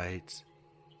campsites.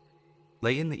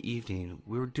 Late in the evening,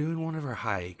 we were doing one of our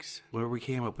hikes where we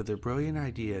came up with a brilliant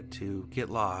idea to get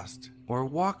lost, or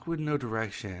walk with no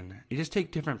direction and just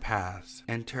take different paths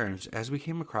and turns as we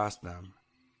came across them.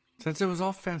 Since it was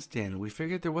all fenced in, we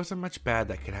figured there wasn't much bad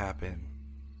that could happen.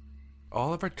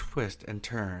 All of our twists and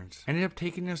turns ended up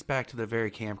taking us back to the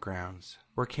very campgrounds,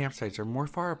 where campsites are more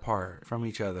far apart from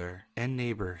each other and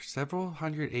neighbor several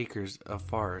hundred acres of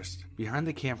forest behind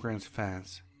the campground's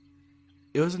fence.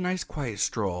 It was a nice quiet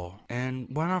stroll and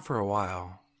went on for a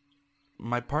while.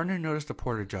 My partner noticed a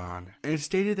porta-john and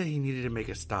stated that he needed to make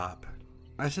a stop.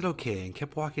 I said okay and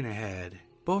kept walking ahead,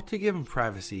 both to give him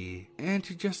privacy and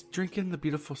to just drink in the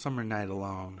beautiful summer night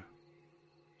alone.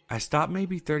 I stopped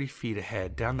maybe 30 feet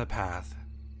ahead down the path.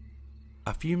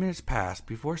 A few minutes passed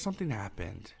before something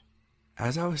happened.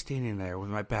 As I was standing there with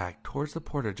my back towards the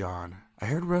porta-john, I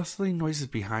heard rustling noises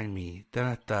behind me, then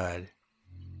a thud.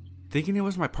 Thinking it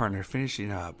was my partner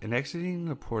finishing up and exiting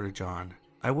the porta-john,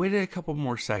 I waited a couple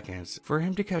more seconds for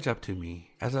him to catch up to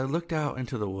me as I looked out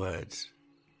into the woods.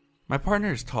 My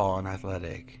partner is tall and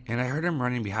athletic, and I heard him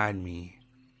running behind me.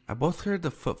 I both heard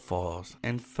the footfalls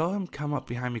and felt him come up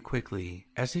behind me quickly,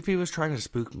 as if he was trying to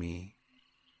spook me.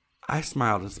 I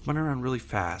smiled and spun around really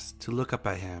fast to look up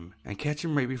at him and catch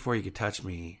him right before he could touch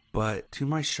me, but to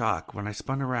my shock, when I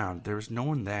spun around, there was no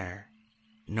one there.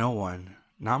 No one,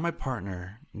 not my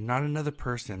partner, not another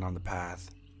person on the path,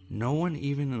 no one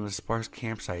even in the sparse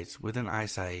campsites within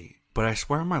eyesight, but I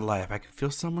swear on my life I could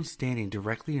feel someone standing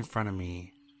directly in front of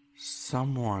me.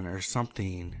 Someone or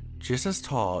something, just as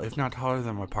tall, if not taller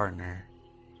than my partner.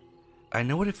 I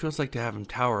know what it feels like to have him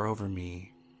tower over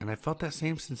me, and I felt that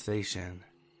same sensation.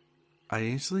 I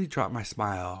instantly dropped my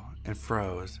smile and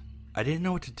froze. I didn't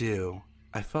know what to do.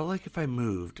 I felt like if I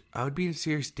moved, I would be in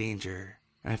serious danger,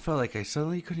 and I felt like I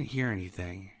suddenly couldn't hear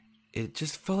anything. It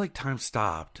just felt like time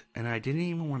stopped, and I didn't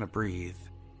even want to breathe.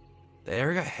 The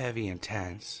air got heavy and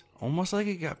tense, almost like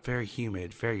it got very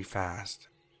humid very fast.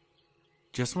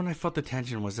 Just when I felt the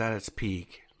tension was at its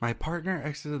peak, my partner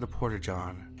exited the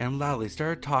porta-john and loudly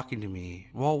started talking to me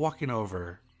while walking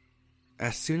over.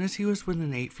 As soon as he was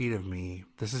within 8 feet of me,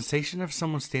 the sensation of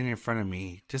someone standing in front of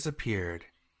me disappeared.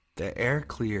 The air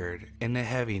cleared and the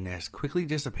heaviness quickly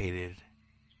dissipated.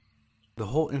 The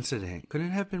whole incident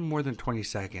couldn't have been more than 20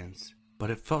 seconds, but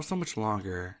it felt so much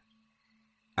longer.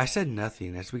 I said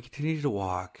nothing as we continued to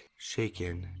walk,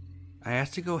 shaken. I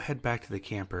asked to go head back to the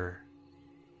camper.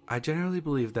 I generally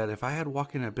believe that if I had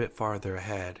walked in a bit farther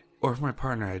ahead, or if my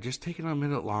partner had just taken a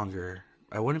minute longer,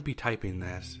 I wouldn't be typing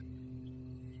this.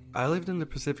 I lived in the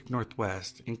Pacific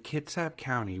Northwest in Kitsap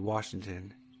County,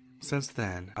 Washington. Since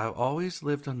then, I've always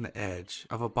lived on the edge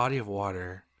of a body of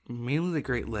water, mainly the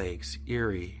Great Lakes,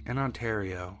 Erie, and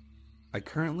Ontario. I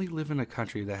currently live in a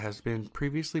country that has been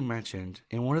previously mentioned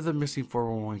in one of the missing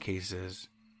 411 cases.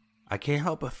 I can't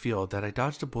help but feel that I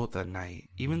dodged a bullet that night,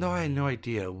 even though I had no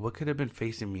idea what could have been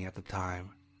facing me at the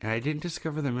time, and I didn't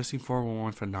discover the missing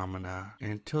 411 phenomena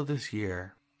until this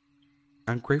year.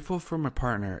 I'm grateful for my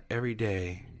partner every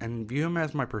day and view him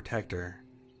as my protector.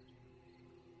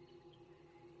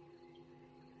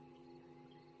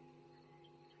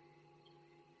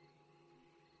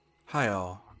 Hi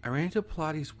all, I ran into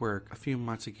Pilates' work a few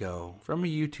months ago from a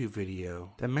YouTube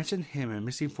video that mentioned him in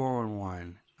Missing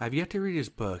 411. I've yet to read his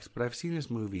books, but I've seen his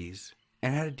movies,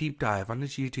 and had a deep dive on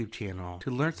his YouTube channel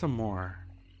to learn some more.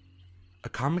 A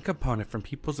common component from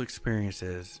people's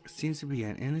experiences seems to be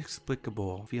an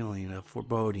inexplicable feeling of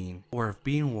foreboding or of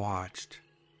being watched.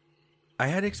 I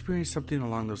had experienced something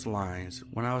along those lines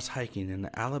when I was hiking in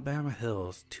the Alabama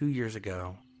hills 2 years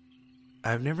ago.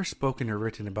 I've never spoken or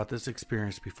written about this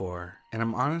experience before, and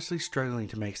I'm honestly struggling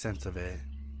to make sense of it.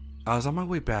 I was on my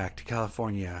way back to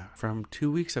California from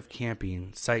 2 weeks of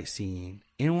camping, sightseeing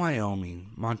in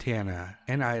Wyoming, Montana,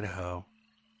 and Idaho.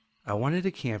 I wanted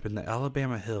to camp in the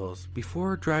Alabama hills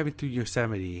before driving through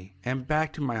Yosemite and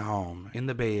back to my home in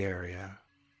the Bay Area.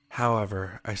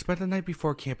 However, I spent the night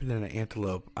before camping in the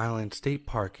Antelope Island State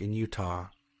Park in Utah.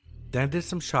 Then I did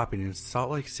some shopping in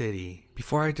Salt Lake City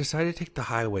before I decided to take the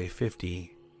Highway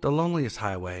 50, the loneliest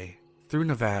highway, through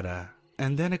Nevada,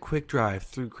 and then a quick drive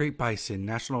through Great Bison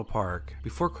National Park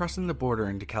before crossing the border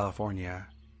into California.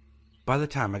 By the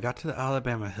time I got to the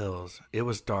Alabama hills, it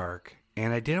was dark,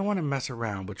 and I didn't want to mess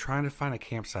around with trying to find a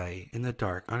campsite in the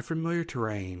dark, unfamiliar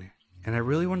terrain, and I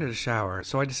really wanted a shower,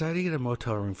 so I decided to get a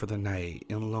motel room for the night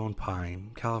in Lone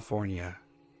Pine, California.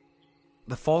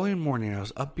 The following morning I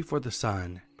was up before the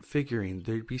sun, figuring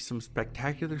there'd be some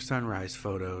spectacular sunrise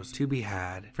photos to be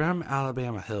had from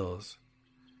Alabama hills.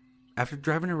 After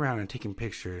driving around and taking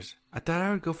pictures, I thought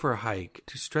I would go for a hike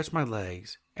to stretch my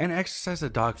legs and exercise the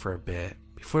dog for a bit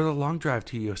before the long drive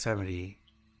to Yosemite.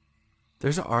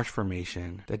 There's an arch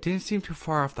formation that didn't seem too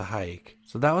far off the hike,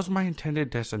 so that was my intended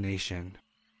destination.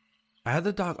 I had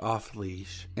the dog off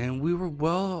leash, and we were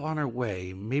well on our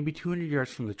way, maybe 200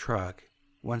 yards from the truck,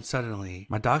 when suddenly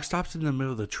my dog stops in the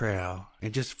middle of the trail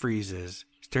and just freezes,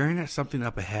 staring at something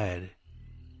up ahead.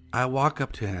 I walk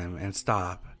up to him and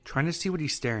stop, trying to see what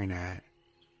he's staring at.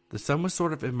 The sun was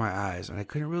sort of in my eyes and I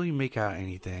couldn't really make out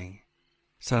anything.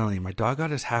 Suddenly, my dog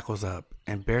got his hackles up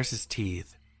and bares his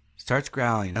teeth, starts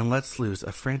growling, and lets loose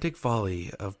a frantic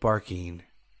volley of barking.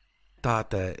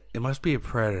 Thought that it must be a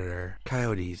predator,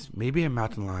 coyotes, maybe a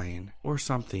mountain lion, or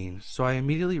something, so I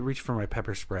immediately reached for my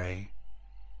pepper spray.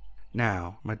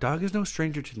 Now, my dog is no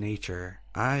stranger to nature.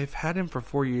 I've had him for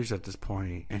 4 years at this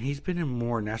point, and he's been in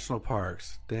more national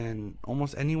parks than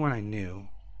almost anyone I knew.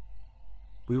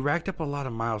 We racked up a lot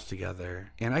of miles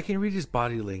together, and I can read his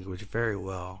body language very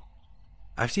well.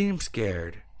 I've seen him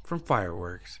scared, from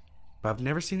fireworks, but I've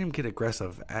never seen him get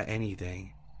aggressive at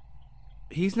anything.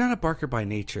 He's not a barker by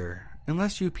nature,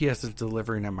 unless UPS is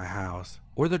delivering at my house,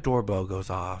 or the doorbell goes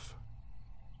off.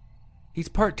 He's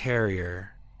part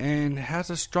terrier, and has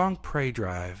a strong prey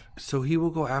drive, so he will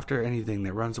go after anything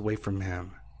that runs away from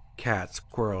him. Cats,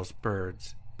 squirrels,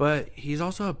 birds. But he's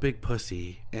also a big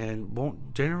pussy, and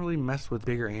won't generally mess with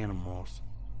bigger animals.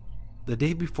 The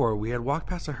day before, we had walked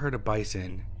past a herd of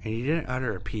bison, and he didn't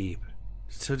utter a peep.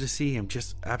 So to see him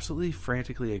just absolutely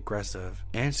frantically aggressive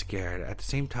and scared at the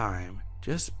same time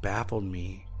just baffled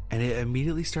me, and it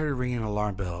immediately started ringing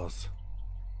alarm bells.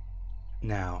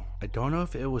 Now, I don't know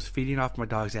if it was feeding off my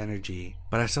dog's energy,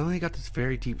 but I suddenly got this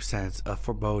very deep sense of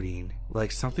foreboding,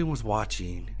 like something was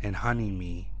watching and hunting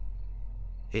me.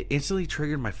 It instantly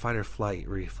triggered my fight or flight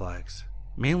reflex,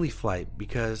 mainly flight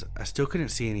because I still couldn't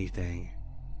see anything.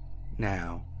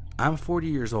 Now, I'm 40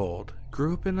 years old,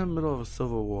 grew up in the middle of a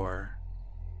civil war.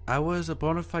 I was a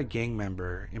bona fide gang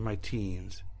member in my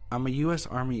teens. I'm a U.S.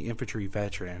 Army infantry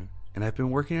veteran, and I've been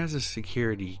working as a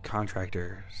security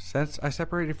contractor since I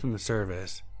separated from the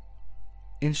service.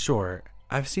 In short,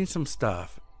 I've seen some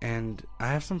stuff, and I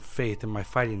have some faith in my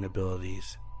fighting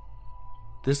abilities.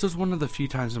 This was one of the few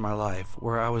times in my life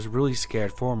where I was really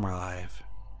scared for my life.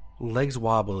 Legs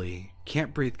wobbly,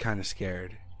 can't breathe kinda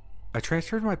scared. I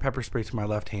transferred my pepper spray to my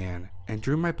left hand and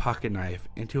drew my pocket knife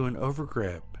into an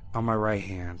overgrip on my right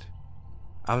hand.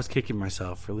 I was kicking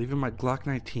myself for leaving my Glock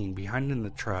 19 behind in the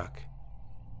truck.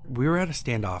 We were at a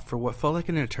standoff for what felt like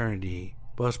an eternity,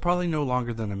 but was probably no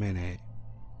longer than a minute.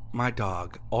 My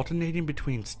dog, alternating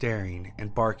between staring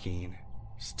and barking,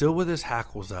 still with his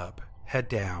hackles up, head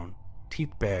down,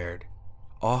 teeth bared,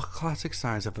 all classic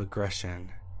signs of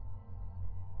aggression.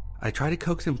 I tried to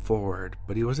coax him forward,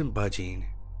 but he wasn't budging.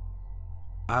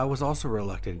 I was also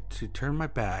reluctant to turn my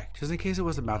back just in case it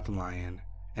was a mountain lion,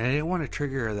 and I didn't want to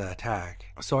trigger the attack,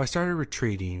 so I started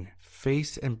retreating,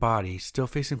 face and body still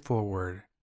facing forward.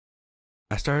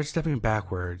 I started stepping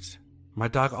backwards. My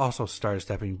dog also started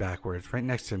stepping backwards right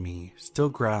next to me, still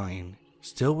growling,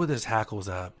 still with his hackles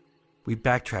up. We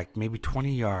backtracked maybe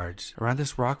 20 yards around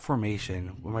this rock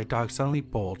formation when my dog suddenly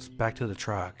bolts back to the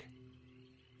truck.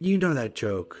 You know that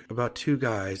joke about two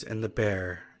guys and the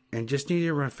bear and just needed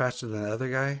to run faster than the other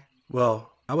guy?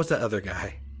 Well, I was that other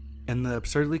guy. And the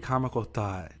absurdly comical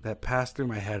thought that passed through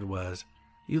my head was,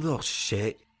 you little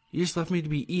shit, you just left me to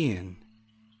be Ian.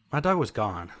 My dog was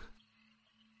gone.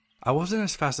 I wasn't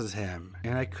as fast as him,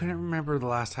 and I couldn't remember the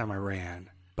last time I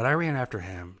ran, but I ran after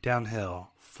him,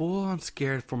 downhill, full on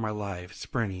scared for my life,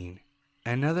 sprinting.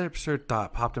 And another absurd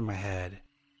thought popped in my head.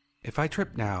 If I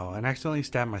trip now and accidentally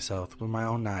stab myself with my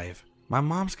own knife, my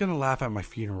mom's gonna laugh at my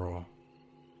funeral.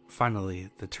 Finally,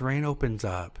 the terrain opens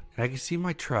up, and I can see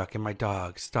my truck and my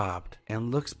dog stopped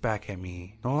and looks back at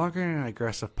me, no longer in an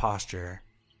aggressive posture.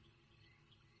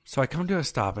 So I come to a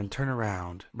stop and turn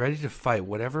around, ready to fight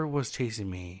whatever was chasing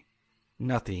me.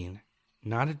 Nothing.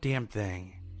 Not a damn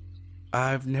thing.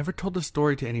 I've never told the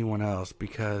story to anyone else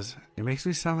because it makes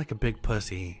me sound like a big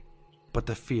pussy, but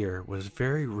the fear was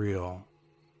very real.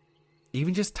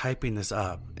 Even just typing this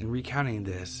up and recounting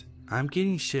this, I'm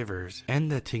getting shivers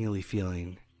and the tingly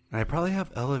feeling, and I probably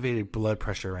have elevated blood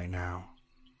pressure right now.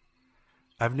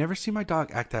 I've never seen my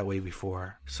dog act that way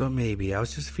before, so maybe I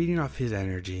was just feeding off his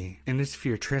energy and his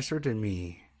fear transferred to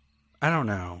me. I don't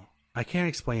know. I can't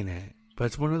explain it, but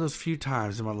it's one of those few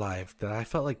times in my life that I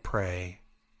felt like prey.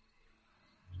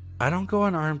 I don't go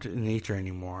unarmed in nature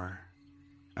anymore.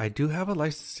 I do have a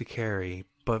license to carry,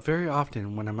 but very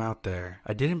often when I'm out there,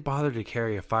 I didn't bother to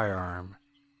carry a firearm.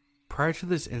 Prior to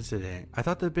this incident, I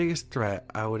thought the biggest threat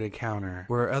I would encounter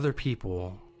were other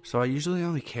people, so I usually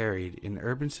only carried in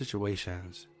urban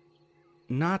situations.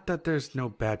 Not that there's no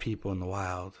bad people in the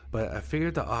wild, but I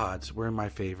figured the odds were in my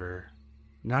favor.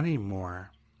 Not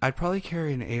anymore. I'd probably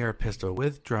carry an AR pistol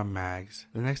with drum mags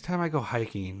the next time I go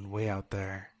hiking way out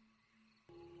there.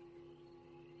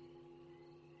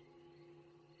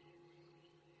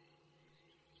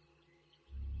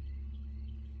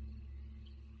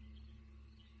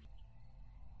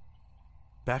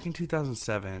 Back in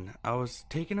 2007, I was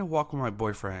taking a walk with my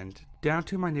boyfriend down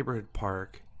to my neighborhood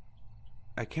park.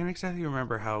 I can't exactly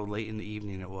remember how late in the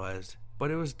evening it was, but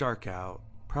it was dark out,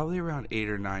 probably around 8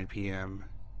 or 9 p.m.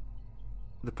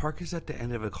 The park is at the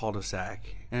end of a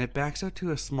cul-de-sac, and it backs up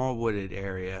to a small wooded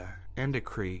area and a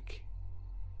creek.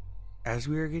 As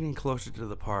we are getting closer to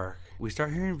the park, we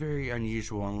start hearing very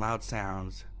unusual and loud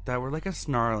sounds that were like a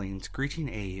snarling, screeching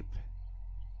ape.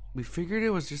 We figured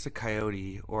it was just a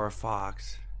coyote or a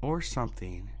fox or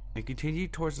something and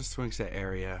continued towards the swing set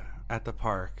area at the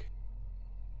park.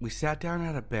 We sat down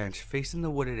at a bench facing the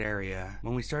wooded area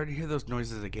when we started to hear those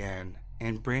noises again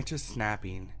and branches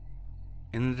snapping.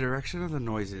 In the direction of the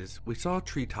noises, we saw a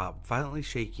treetop violently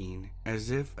shaking as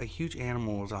if a huge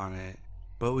animal was on it,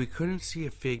 but we couldn't see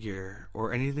a figure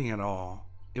or anything at all.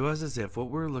 It was as if what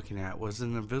we were looking at was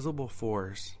an invisible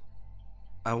force.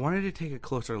 I wanted to take a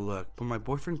closer look, but my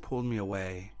boyfriend pulled me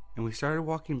away, and we started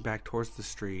walking back towards the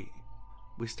street.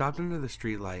 We stopped under the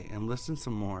streetlight and listened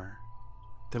some more.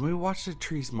 Then we watched the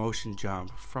trees motion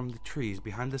jump from the trees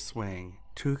behind the swing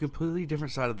to a completely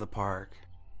different side of the park.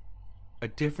 A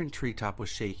different treetop was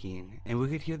shaking, and we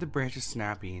could hear the branches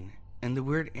snapping and the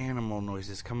weird animal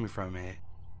noises coming from it.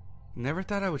 Never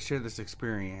thought I would share this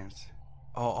experience.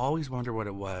 I'll always wonder what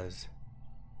it was.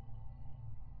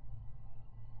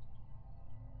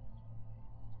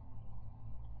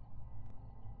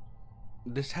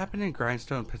 This happened in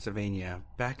Grindstone, Pennsylvania,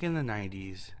 back in the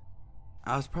 90s.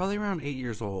 I was probably around 8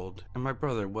 years old, and my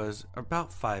brother was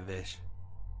about 5-ish.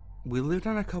 We lived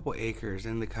on a couple acres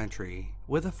in the country,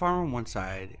 with a farm on one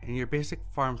side and your basic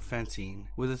farm fencing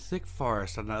with a thick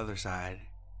forest on the other side.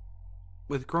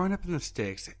 With growing up in the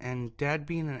sticks and Dad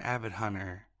being an avid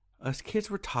hunter, us kids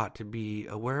were taught to be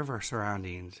aware of our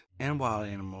surroundings and wild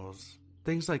animals,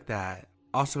 things like that.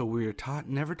 Also, we were taught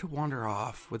never to wander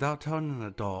off without telling an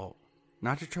adult,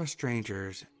 not to trust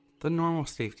strangers, the normal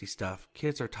safety stuff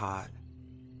kids are taught.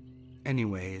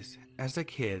 Anyways, as a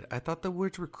kid, I thought the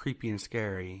woods were creepy and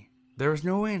scary. There was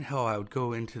no way in hell I would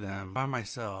go into them by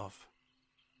myself.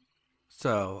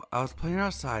 So, I was playing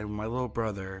outside with my little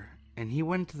brother, and he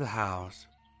went into the house.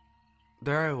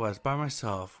 There I was by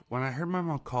myself when I heard my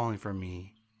mom calling for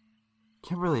me.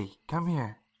 "Kimberly, come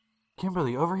here.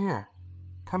 Kimberly, over here.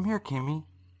 Come here, Kimmy."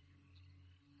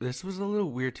 This was a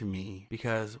little weird to me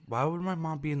because why would my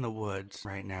mom be in the woods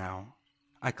right now?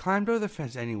 I climbed over the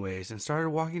fence anyways and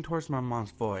started walking towards my mom's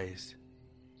voice.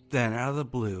 Then out of the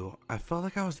blue, I felt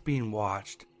like I was being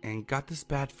watched and got this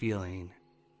bad feeling.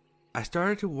 I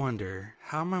started to wonder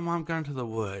how my mom got into the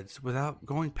woods without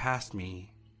going past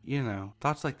me. You know,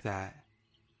 thoughts like that.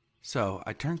 So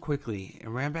I turned quickly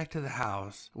and ran back to the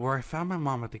house where I found my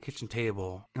mom at the kitchen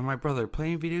table and my brother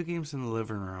playing video games in the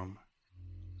living room.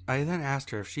 I then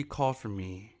asked her if she called for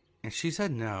me, and she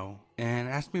said no, and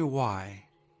asked me why.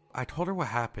 I told her what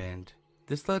happened.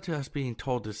 This led to us being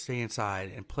told to stay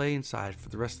inside and play inside for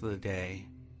the rest of the day.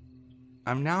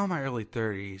 I'm now in my early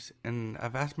 30s, and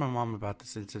I've asked my mom about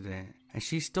this incident, and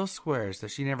she still swears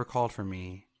that she never called for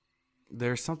me.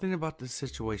 There's something about this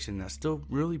situation that still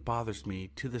really bothers me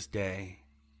to this day.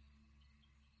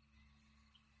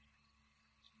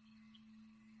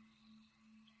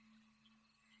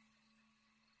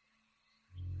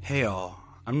 Hey all,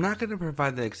 I'm not going to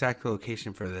provide the exact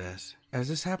location for this, as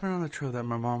this happened on the trail that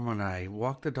my mom and I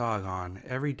walked the dog on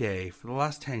every day for the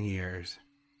last 10 years.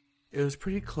 It was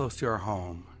pretty close to our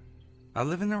home. I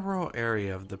live in a rural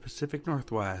area of the Pacific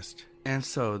Northwest, and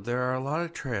so there are a lot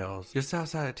of trails just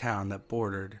outside of town that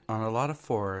bordered on a lot of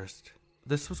forest.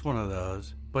 This was one of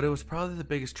those, but it was probably the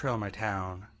biggest trail in my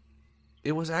town.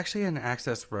 It was actually an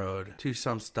access road to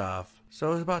some stuff,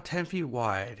 so it was about 10 feet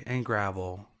wide and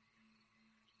gravel.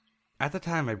 At the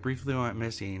time I briefly went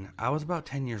missing, I was about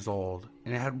 10 years old,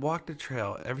 and I had walked the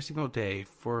trail every single day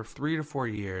for 3 to 4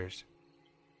 years.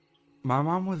 My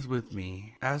mom was with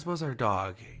me, as was our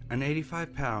dog, an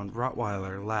 85-pound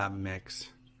Rottweiler Lab mix.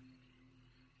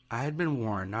 I had been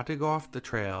warned not to go off the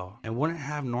trail and wouldn't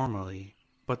have normally,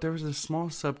 but there was a small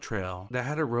sub-trail that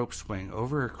had a rope swing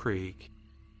over a creek.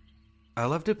 I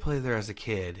loved to play there as a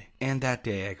kid, and that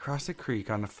day I crossed the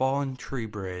creek on a fallen tree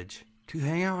bridge to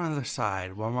hang out on the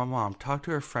side while my mom talked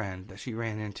to her friend that she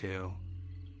ran into.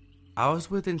 I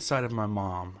was within sight of my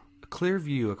mom, a clear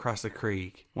view across the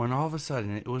creek, when all of a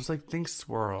sudden it was like things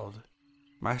swirled.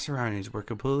 My surroundings were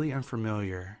completely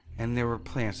unfamiliar, and there were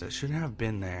plants that shouldn't have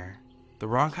been there. The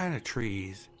wrong kind of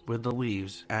trees, with the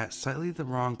leaves at slightly the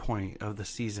wrong point of the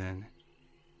season.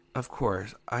 Of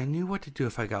course, I knew what to do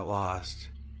if I got lost.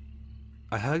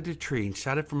 I hugged a tree and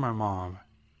shouted for my mom.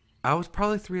 I was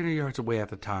probably 300 yards away at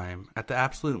the time, at the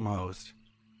absolute most.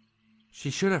 She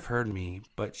should have heard me,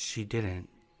 but she didn't.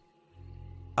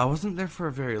 I wasn't there for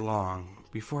very long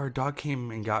before our dog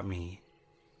came and got me.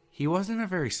 He wasn't a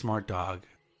very smart dog.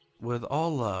 With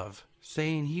all love,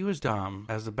 saying he was dumb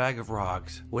as a bag of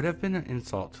rocks would have been an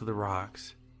insult to the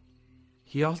rocks.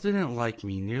 He also didn't like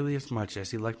me nearly as much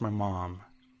as he liked my mom.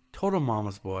 Total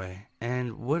mama's boy,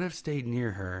 and would have stayed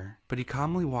near her, but he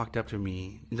calmly walked up to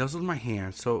me, nuzzled my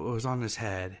hand so it was on his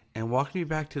head, and walked me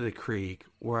back to the creek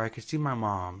where I could see my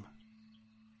mom.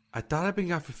 I thought I'd been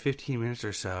gone for 15 minutes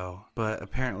or so, but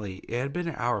apparently it had been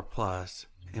an hour plus,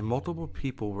 and multiple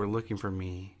people were looking for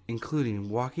me, including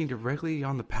walking directly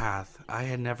on the path I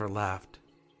had never left.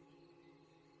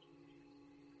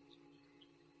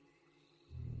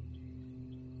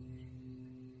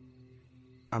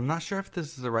 I'm not sure if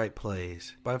this is the right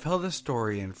place, but I've held this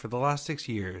story in for the last 6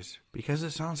 years because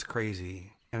it sounds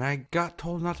crazy, and I got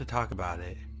told not to talk about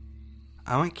it.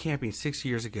 I went camping 6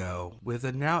 years ago with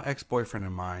a now ex-boyfriend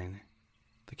of mine.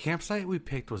 The campsite we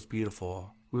picked was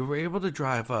beautiful. We were able to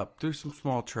drive up through some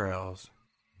small trails.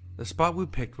 The spot we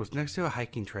picked was next to a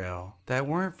hiking trail that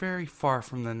weren't very far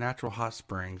from the natural hot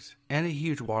springs and a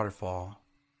huge waterfall.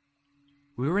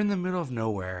 We were in the middle of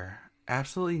nowhere.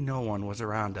 Absolutely no one was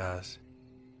around us.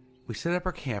 We set up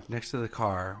our camp next to the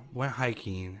car, went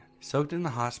hiking, soaked in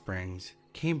the hot springs,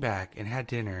 came back and had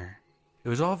dinner. It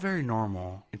was all very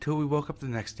normal until we woke up the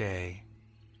next day.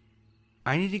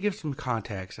 I need to give some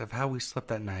context of how we slept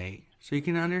that night so you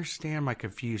can understand my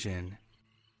confusion.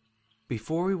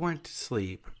 Before we went to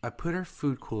sleep, I put our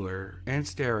food cooler and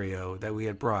stereo that we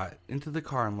had brought into the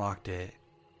car and locked it.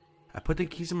 I put the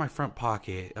keys in my front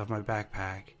pocket of my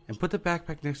backpack and put the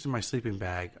backpack next to my sleeping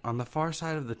bag on the far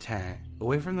side of the tent,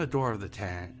 away from the door of the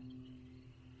tent.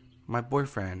 My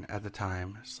boyfriend at the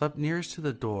time slept nearest to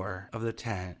the door of the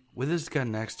tent with his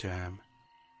gun next to him.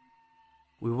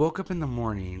 We woke up in the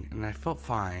morning and I felt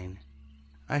fine.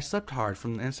 I slept hard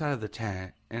from the inside of the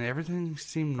tent and everything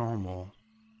seemed normal.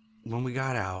 When we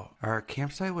got out, our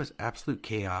campsite was absolute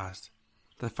chaos.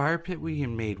 The fire pit we had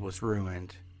made was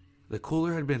ruined. The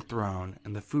cooler had been thrown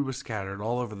and the food was scattered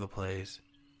all over the place.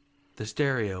 The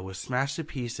stereo was smashed to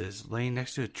pieces laying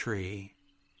next to a tree.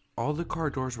 All the car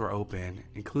doors were open,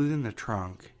 including the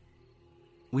trunk.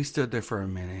 We stood there for a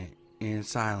minute, in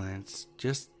silence,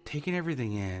 just taking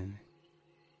everything in.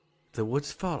 The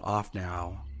woods felt off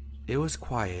now. It was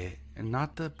quiet, and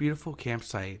not the beautiful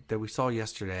campsite that we saw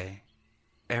yesterday.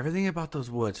 Everything about those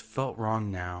woods felt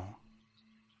wrong now.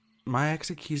 My ex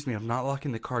accused me of not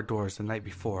locking the car doors the night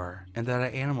before, and that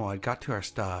an animal had got to our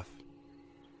stuff.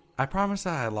 I promised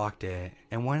that I locked it,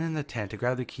 and went in the tent to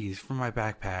grab the keys from my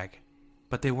backpack,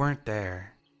 but they weren't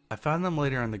there. I found them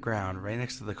later on the ground right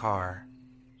next to the car.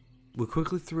 We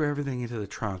quickly threw everything into the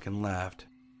trunk and left.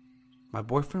 My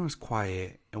boyfriend was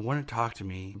quiet and wouldn't talk to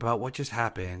me about what just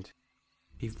happened.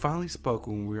 He finally spoke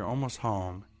when we were almost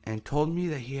home and told me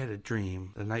that he had a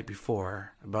dream the night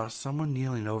before about someone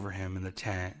kneeling over him in the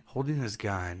tent, holding his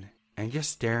gun, and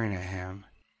just staring at him.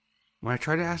 When I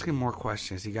tried to ask him more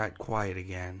questions, he got quiet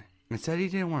again and said he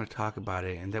didn't want to talk about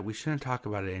it and that we shouldn't talk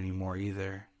about it anymore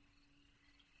either.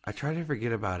 I try to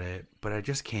forget about it, but I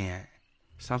just can't.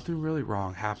 Something really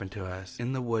wrong happened to us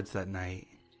in the woods that night.